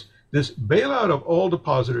 this bailout of all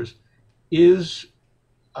depositors is,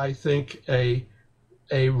 I think, a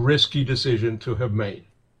risky decision to have made.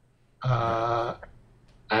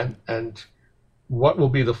 And what will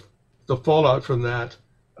be the fallout from that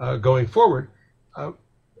going forward?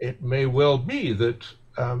 It may well be that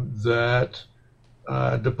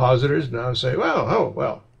depositors now say,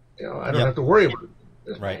 I don't have to worry about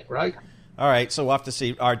this. Right. All right, so we'll have to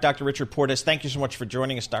see. Dr. Richard Portes, thank you so much for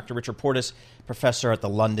joining us. Dr. Richard Portes, professor at the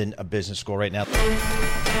London Business School right now.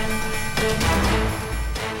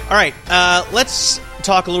 All right, let's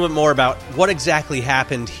talk a little bit more about what exactly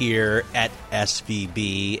happened here at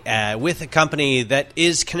SVB with a company that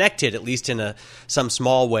is connected, at least in some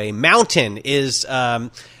small way. Mountain is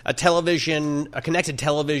a connected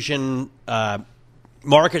television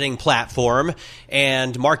marketing platform,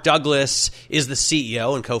 and Mark Douglas is the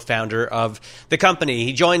CEO and co-founder of the company.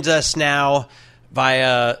 He joins us now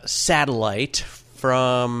via satellite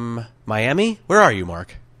from Miami. Where are you,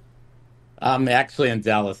 Mark? I'm actually in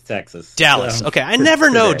Dallas, Texas. Dallas. Okay. I never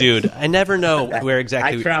know, dude. I never know where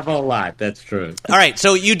exactly. I travel a lot. That's true. All right.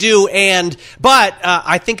 So you do. But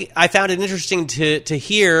I think I found it interesting to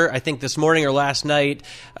hear, I think this morning or last night,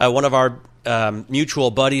 one of our mutual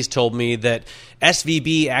buddies told me that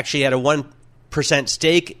SVB actually had a 1%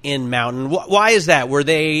 stake in Mountain. Why is that? Were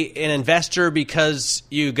they an investor because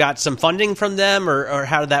you got some funding from them, or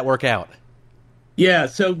how did that work out? Yeah,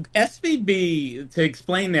 so SVB, to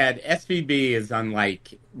explain that, SVB is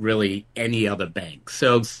unlike really any other bank.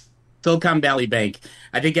 So Silicon Valley Bank,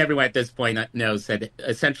 I think everyone at this point knows that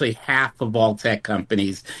essentially half of all tech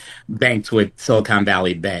companies banked with Silicon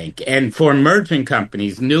Valley Bank. And for emerging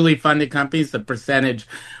companies, newly funded companies, the percentage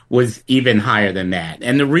was even higher than that.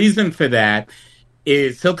 And the reason for that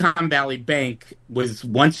is Silicon Valley Bank was,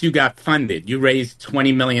 once you got funded, you raised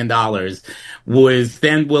 $20 million, was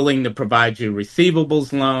then willing to provide you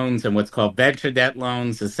receivables loans and what's called venture debt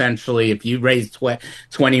loans. Essentially, if you raise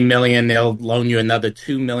 $20 million, they'll loan you another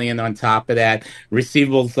 $2 million on top of that.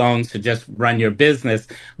 Receivables loans to just run your business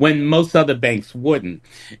when most other banks wouldn't.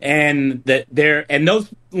 And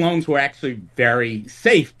those loans were actually very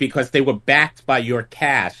safe because they were backed by your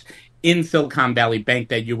cash in Silicon Valley Bank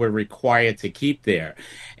that you were required to keep there.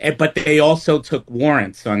 But they also took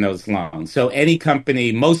warrants on those loans. So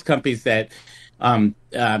most companies that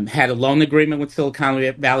had a loan agreement with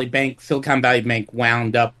Silicon Valley Bank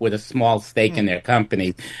wound up with a small stake in their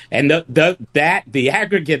company. And the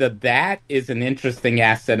aggregate of that is an interesting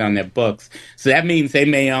asset on their books. So that means they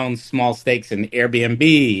may own small stakes in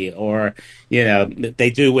Airbnb or,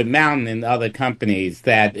 they do with Mountain and other companies.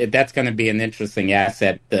 That's going to be an interesting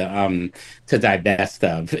asset to divest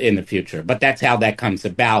of in the future. But that's how that comes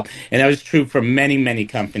about. And that was true for many, many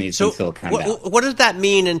companies in Silicon Valley. What does that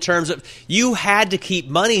mean in terms of you had to keep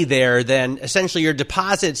money there, then essentially your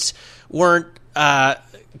deposits weren't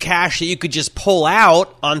cash that you could just pull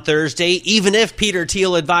out on Thursday, even if Peter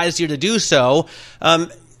Thiel advised you to do so.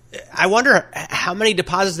 I wonder how many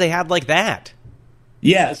deposits they had like that.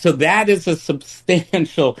 Yeah, so that is a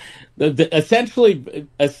substantial, essentially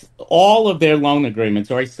all of their loan agreements,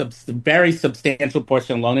 or a very substantial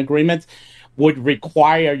portion of loan agreements, would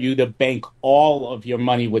require you to bank all of your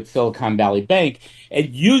money with Silicon Valley Bank.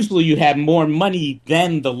 And usually you had more money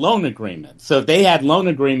than the loan agreement. So if they had loan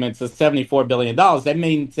agreements of $74 billion, that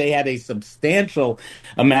means they had a substantial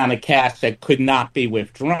amount of cash that could not be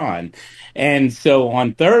withdrawn. And so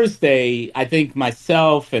on Thursday, I think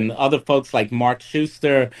myself and other folks like Mark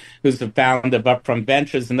Schuster, who's the founder of Upfront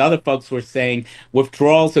Ventures, and other folks were saying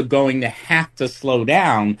withdrawals are going to have to slow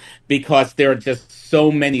down because there are just so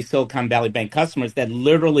many Silicon Valley Bank customers that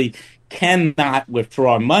literally cannot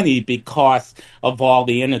withdraw money because of all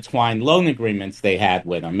the intertwined loan agreements they had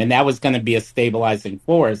with them. And that was going to be a stabilizing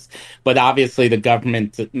force. But obviously the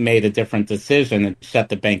government made a different decision and shut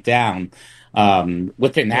the bank down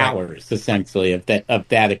within hours, essentially, of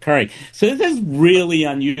that occurring. So this is really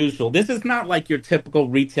unusual. This is not like your typical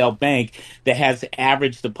retail bank that has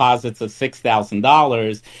average deposits of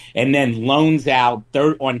 $6,000 and then loans out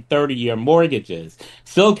on 30-year mortgages.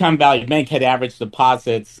 Silicon Valley Bank had average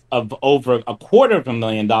deposits of over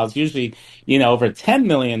 $250,000, usually, over $10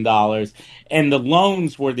 million. And the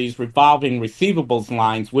loans were these revolving receivables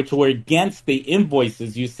lines, which were against the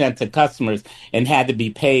invoices you sent to customers and had to be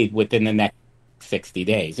paid within the next 60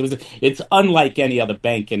 days. It's unlike any other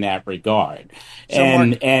bank in that regard. So and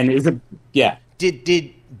Mark, it was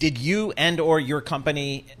Did you and or your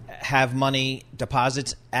company have money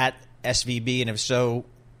deposits at SVB, and if so,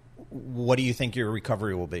 what do you think your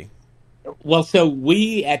recovery will be? Well, so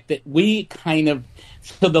the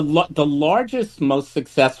largest, most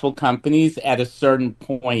successful companies at a certain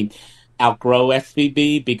point outgrow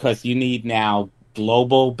SVB because you need now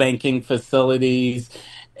global banking facilities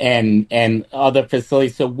and other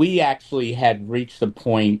facilities. So we actually had reached a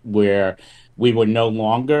point where we were no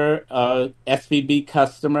longer a SVB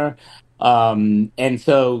customer. And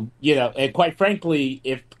so, and quite frankly,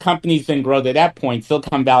 if companies didn't grow to that point,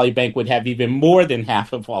 Silicon Valley Bank would have even more than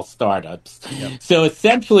half of all startups. Yep. So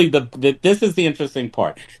essentially, this is the interesting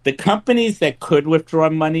part. The companies that could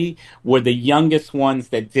withdraw money were the youngest ones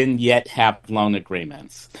that didn't yet have loan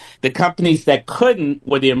agreements. The companies that couldn't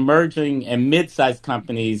were the emerging and mid-sized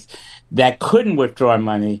companies that couldn't withdraw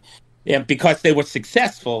money. Yeah, because they were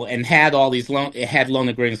successful and had all these loan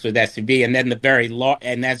agreements with SVB, and then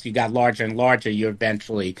and as you got larger and larger, you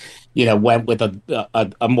eventually, went with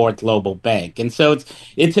a more global bank. And so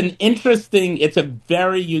it's a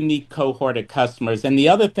very unique cohort of customers. And the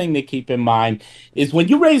other thing to keep in mind is when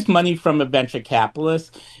you raise money from a venture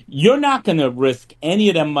capitalist, you're not going to risk any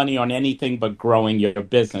of that money on anything but growing your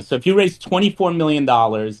business. So if you raise $24 million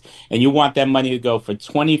and you want that money to go for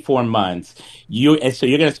 24 months, you're going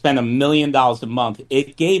to spend $1 million a month.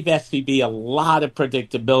 It gave SVB a lot of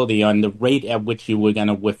predictability on the rate at which you were going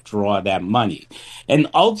to withdraw that money. And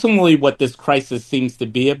ultimately, what this crisis seems to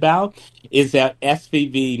be about is that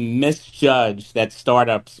SVB misjudged that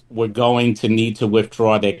startups were going to need to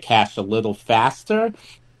withdraw their cash a little faster,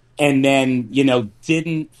 and then,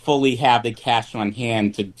 didn't fully have the cash on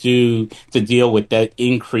hand to deal with the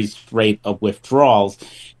increased rate of withdrawals,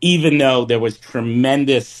 even though there was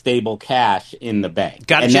tremendous stable cash in the bank.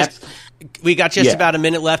 We got just about a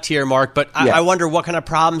minute left here, Mark, but I wonder what kind of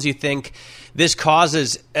problems you think this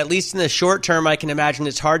causes, at least in the short term, I can imagine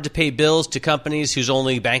it's hard to pay bills to companies whose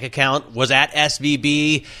only bank account was at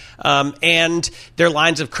SVB, and their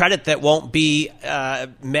lines of credit that won't be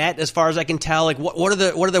met, as far as I can tell. Like, what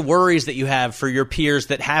are the worries that you have for your peers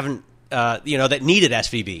that haven't, that needed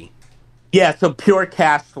SVB? Yeah, so pure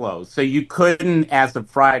cash flow. So you couldn't, as of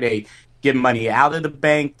Friday, get money out of the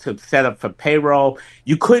bank to set up for payroll.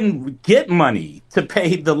 You couldn't get money to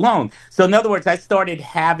pay the loan. So in other words, I started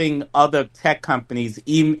having other tech companies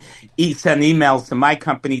send emails to my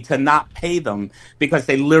company to not pay them because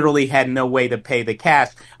they literally had no way to pay the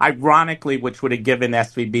cash, ironically, which would have given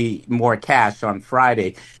SVB more cash on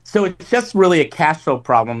Friday. So it's just really a cash flow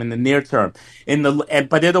problem in the near term.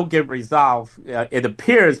 But it'll get resolved, it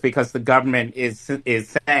appears, because the government is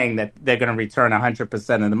saying that they're going to return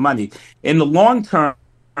 100% of the money. In the long term,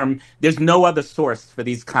 there's no other source for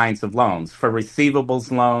these kinds of loans, for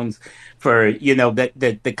receivables loans, for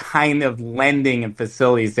the kind of lending and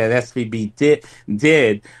facilities that SVB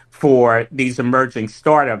did for these emerging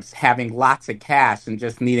startups, having lots of cash and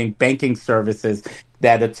just needing banking services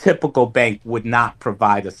that a typical bank would not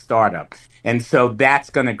provide a startup. And so that's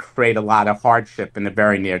going to create a lot of hardship in the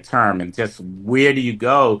very near term. And just where do you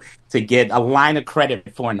go to get a line of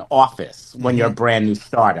credit for an office when you're a brand new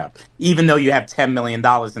startup, even though you have $10 million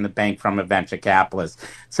in the bank from a venture capitalist?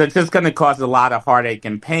 So it's just going to cause a lot of heartache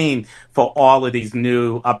and pain for all of these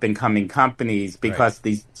new up-and-coming companies because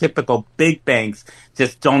these typical big banks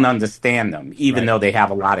just don't understand them, even though they have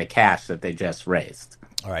a lot of cash that they just raised.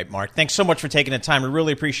 All right, Mark, thanks so much for taking the time. We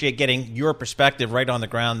really appreciate getting your perspective right on the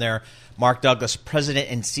ground there. Mark Douglas,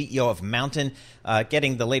 President and CEO of Mountain,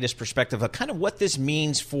 getting the latest perspective of kind of what this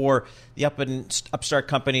means for the upstart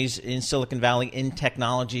companies in Silicon Valley in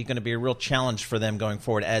technology. Going to be a real challenge for them going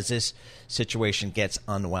forward as this situation gets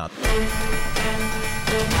unwound.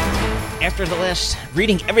 After the last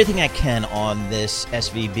reading everything I can on this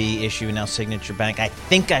SVB issue, now Signature Bank, I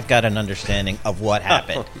think I've got an understanding of what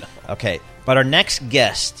happened. Oh, no. Okay, but our next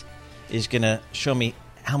guest is going to show me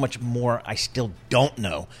how much more I still don't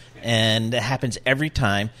know. And it happens every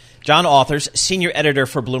time. John Authers, senior editor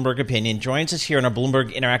for Bloomberg Opinion, joins us here in our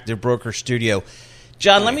Bloomberg Interactive Broker studio.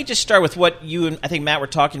 John, let me just start with what you and I think Matt were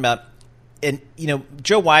talking about. And,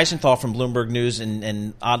 Joe Weisenthal from Bloomberg News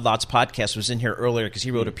and Odd Lots podcast was in here earlier because he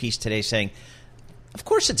wrote a piece today saying, of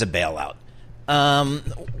course it's a bailout.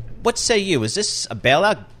 What say you? Is this a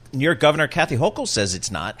bailout? Your Governor Kathy Hochul says it's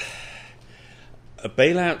not. A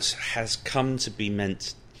bailout has come to be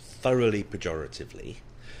meant thoroughly pejoratively.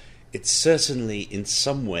 It's certainly in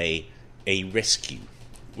some way a rescue,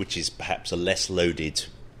 which is perhaps a less loaded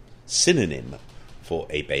synonym for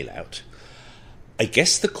a bailout. I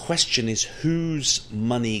guess the question is whose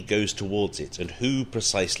money goes towards it and who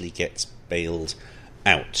precisely gets bailed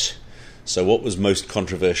out. So what was most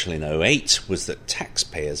controversial in 2008 was that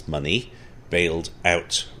taxpayers' money bailed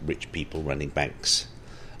out rich people running banks.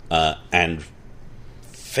 And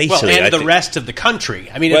fatally... Well, and the rest of the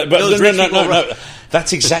country. I mean, no.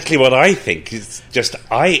 That's exactly what I think. It's just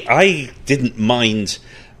I didn't mind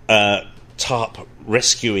TARP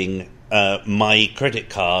rescuing my credit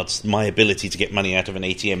cards, my ability to get money out of an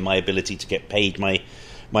ATM, my ability to get paid my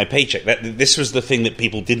paycheck. This was the thing that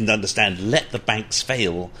people didn't understand. Let the banks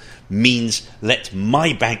fail means let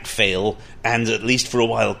my bank fail and, at least for a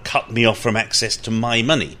while, cut me off from access to my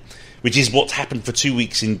money, which is what happened for 2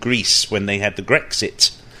 weeks in Greece when they had the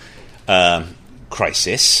Grexit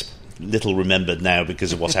crisis. Little remembered now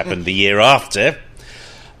because of what happened the year after.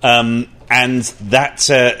 But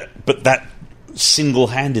that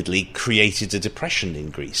single-handedly created a depression in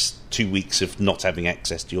Greece. 2 weeks of not having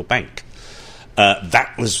access to your bank.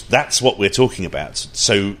 That's what we're talking about.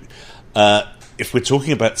 So if we're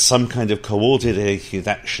talking about some kind of coordinated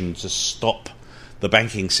action to stop the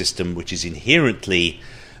banking system, which is inherently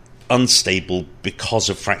unstable because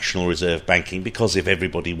of fractional reserve banking, because if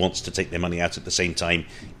everybody wants to take their money out at the same time,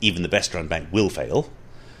 even the best-run bank will fail,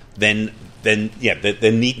 then there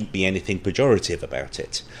needn't be anything pejorative about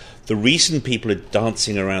it. The reason people are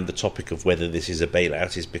dancing around the topic of whether this is a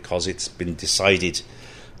bailout is because it's been decided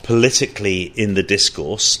politically in the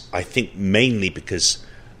discourse, I think mainly because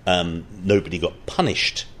nobody got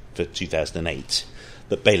punished for 2008,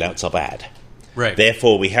 that bailouts are bad. Right.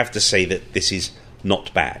 Therefore, we have to say that this is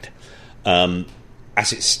not bad.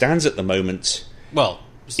 As it stands at the moment... Well,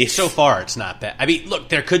 so far it's not bad. I mean, look,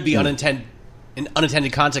 there could be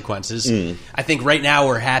unintended consequences. I think right now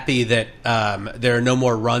we're happy that there are no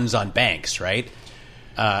more runs on banks, right?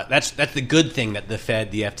 That's the good thing that the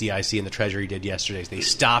Fed, the FDIC, and the Treasury did yesterday. Is they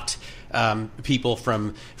stopped people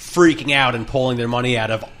from freaking out and pulling their money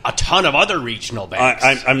out of a ton of other regional banks.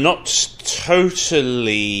 I'm not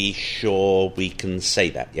totally sure we can say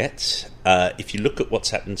that yet. If you look at what's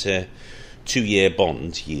happened to 2-year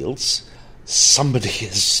bond yields, somebody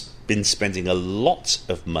has been spending a lot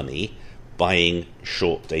of money buying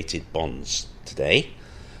short-dated bonds today.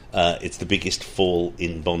 It's the biggest fall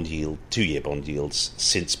in bond yield, 2-year bond yields,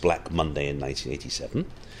 since Black Monday in 1987.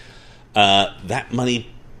 That money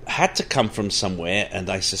had to come from somewhere, and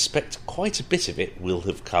I suspect quite a bit of it will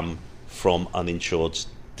have come from uninsured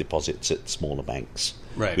deposits at smaller banks.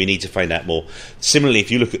 Right. We need to find out more. Similarly, if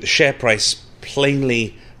you look at the share price,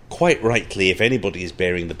 plainly, quite rightly, if anybody is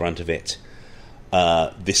bearing the brunt of it,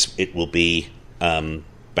 it will be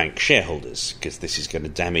bank shareholders, because this is going to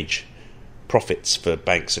damage profits for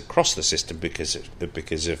banks across the system because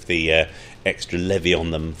of the extra levy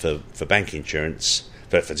on them for bank insurance,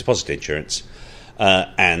 for deposit insurance,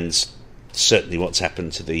 and certainly what's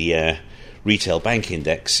happened to the retail bank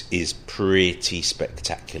index is pretty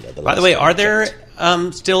spectacular. By the way, are there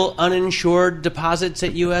still uninsured deposits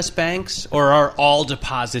at U.S. banks, or are all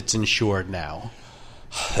deposits insured now?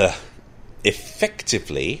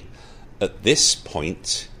 Effectively, at this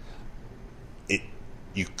point,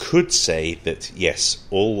 you could say that yes,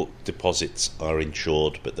 all deposits are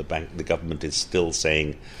insured, but the government is still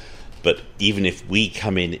saying, but even if we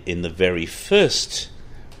come in the very first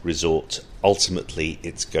resort, ultimately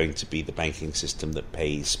it's going to be the banking system that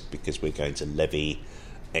pays, because we're going to levy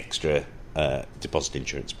extra deposit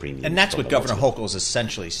insurance premiums. And that's what Governor Hochul is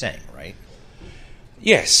essentially saying, right?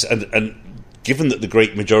 Yes, and given that the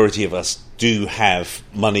great majority of us do have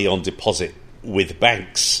money on deposit with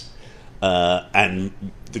banks, and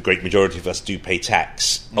the great majority of us do pay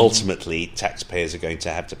tax, ultimately taxpayers are going to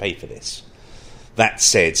have to pay for this. That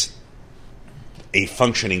said, a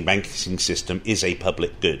functioning banking system is a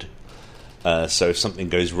public good. So if something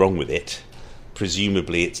goes wrong with it,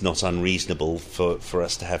 presumably it's not unreasonable for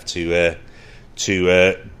us to have to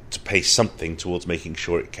pay something towards making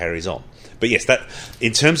sure it carries on. But yes, that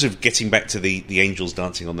in terms of getting back to the angels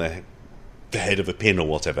dancing on the head of a pin or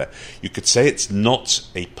whatever, you could say it's not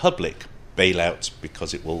a public bailout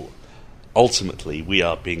because it will ultimately, we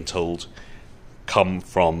are being told, come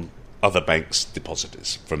from other banks'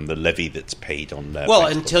 depositors, from the levy that's paid on their well,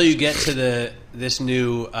 until you get to this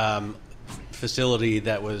new facility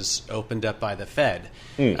that was opened up by the Fed.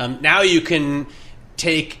 Now you can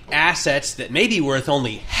take assets that may be worth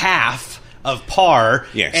only half of par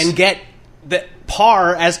and get the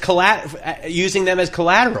par as using them as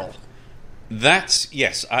collateral. That's,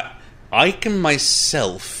 yes, I can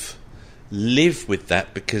myself live with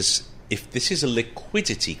that, because if this is a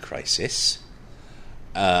liquidity crisis,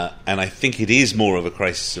 and I think it is more of a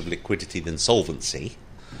crisis of liquidity than solvency,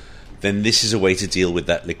 then this is a way to deal with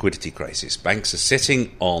that liquidity crisis. Banks are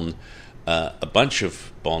sitting on a bunch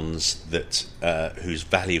of bonds that whose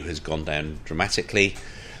value has gone down dramatically.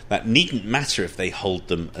 That needn't matter if they hold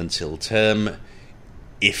them until term.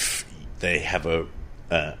 If they have a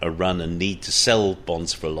run and need to sell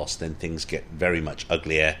bonds for a loss, then things get very much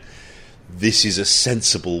uglier. This is a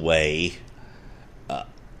sensible way,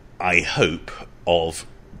 I hope, of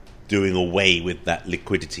doing away with that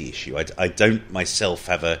liquidity issue. I don't myself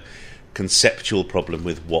have a conceptual problem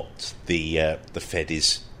with what the Fed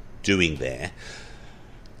is doing there.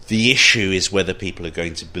 The issue is whether people are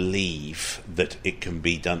going to believe that it can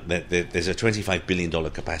be done. There's a $25 billion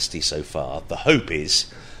capacity so far. The hope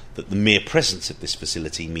is that the mere presence of this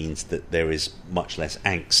facility means that there is much less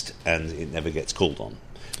angst and it never gets called on,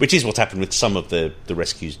 which is what happened with some of the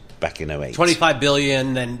rescues back in 2008. $25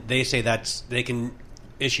 billion, then they say they can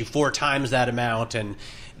issue 4 times that amount, and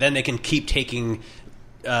then they can keep taking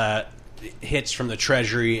hits from the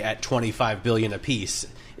Treasury at $25 billion apiece.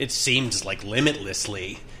 It seems like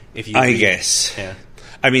limitlessly. I guess. Yeah.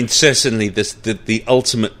 I mean, certainly the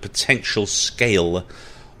ultimate potential scale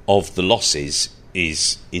of the losses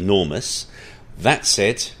is enormous. That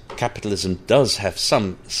said, capitalism does have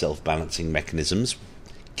some self-balancing mechanisms,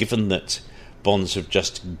 given that bonds have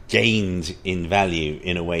just gained in value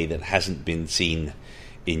in a way that hasn't been seen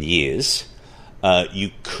in years.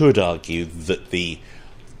 You could argue that the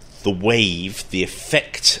wave, the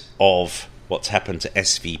effect of what's happened to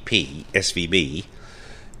SVB,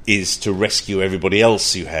 is to rescue everybody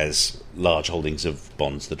else who has large holdings of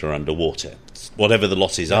bonds that are underwater. Whatever the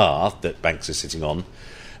losses are that banks are sitting on,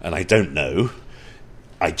 and I don't know,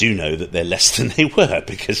 I do know that they're less than they were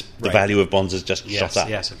because the value of bonds has just shot up.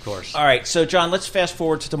 Yes, of course. All right, so John, let's fast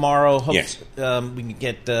forward to tomorrow. Hope Yes. we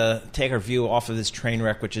can take our view off of this train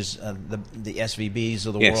wreck, which is the SVBs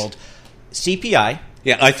of the Yes. world. CPI.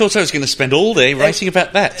 Yeah, I thought I was going to spend all day writing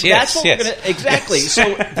about that. Yes, That's what yes. we're going to... Exactly. Yes.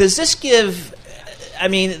 So does this give... I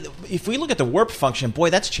mean, if we look at the WIRP function, boy,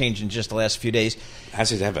 that's changed in just the last few days.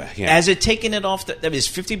 Has it ever? Yeah. Has it taken it off the... Is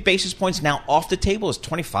 50 basis points now off the table? Is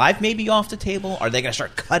 25 maybe off the table? Are they going to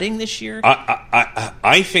start cutting this year?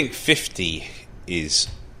 I think 50 is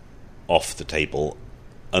off the table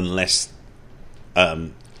unless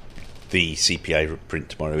the CPI print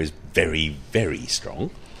tomorrow is very, very strong.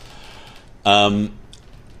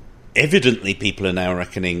 Evidently, people are now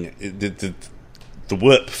reckoning the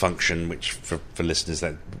WIRP function, which for listeners,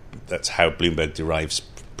 that's how Bloomberg derives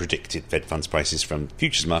predicted Fed funds prices from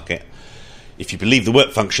futures market. If you believe the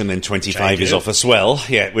WIRP function, then 25 is off as well.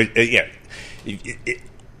 Yeah,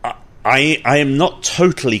 I am not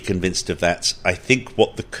totally convinced of that. I think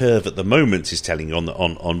what the curve at the moment is telling you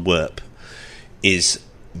on WIRP is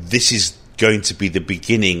this is going to be the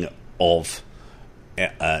beginning of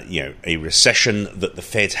a recession, that the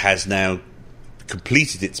Fed has now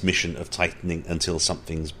completed its mission of tightening until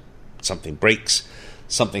something breaks.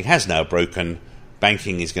 Something has now broken.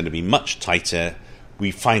 Banking is going to be much tighter. We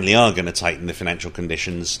finally are going to tighten the financial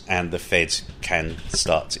conditions, and the Fed can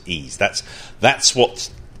start to ease. That's what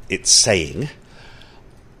it's saying.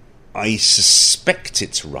 I suspect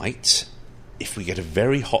it's right. If we get a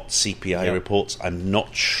very hot CPI report, I'm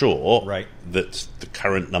not sure that the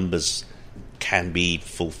current numbers can be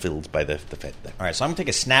fulfilled by the Fed. There. All right, so I'm going to take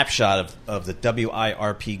a snapshot of the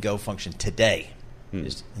WIRP go function today.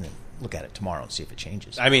 Just look at it tomorrow and see if it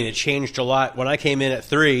changes. I mean, it changed a lot. When I came in at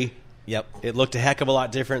 3, it looked a heck of a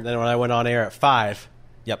lot different than when I went on air at 5.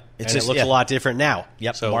 Yep. It looks a lot different now.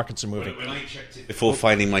 Yep, so the markets are moving. When I checked it before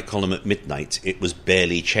filing my column at midnight, it was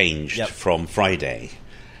barely changed from Friday.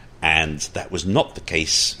 And that was not the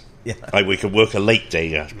case. We could work a late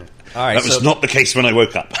day. All right, that was not the case when I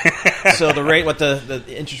woke up. So the rate, what the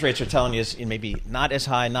interest rates are telling you is maybe not as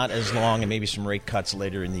high, not as long, and maybe some rate cuts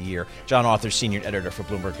later in the year. John Arthur, Senior Editor for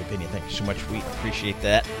Bloomberg Opinion. Thank you so much. We appreciate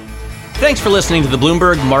that. Thanks for listening to the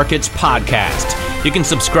Bloomberg Markets Podcast. You can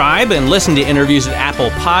subscribe and listen to interviews at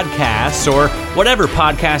Apple Podcasts or whatever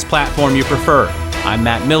podcast platform you prefer. I'm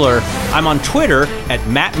Matt Miller. I'm on Twitter at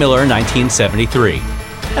MattMiller1973.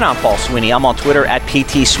 And I'm Paul Sweeney. I'm on Twitter at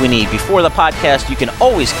PT Sweeney. Before the podcast, you can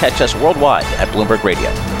always catch us worldwide at Bloomberg Radio.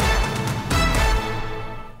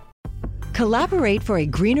 Collaborate for a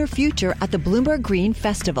greener future at the Bloomberg Green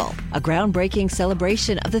Festival, a groundbreaking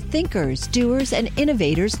celebration of the thinkers, doers, and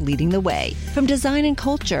innovators leading the way. From design and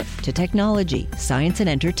culture to technology, science, and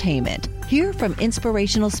entertainment. Hear from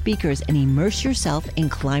inspirational speakers and immerse yourself in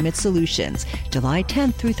climate solutions. July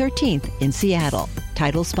 10th through 13th in Seattle.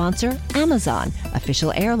 Title sponsor, Amazon.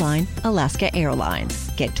 Official airline, Alaska Airlines.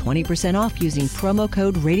 Get 20% off using promo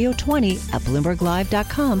code RADIO20 at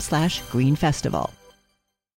BloombergLive.com/Green Festival.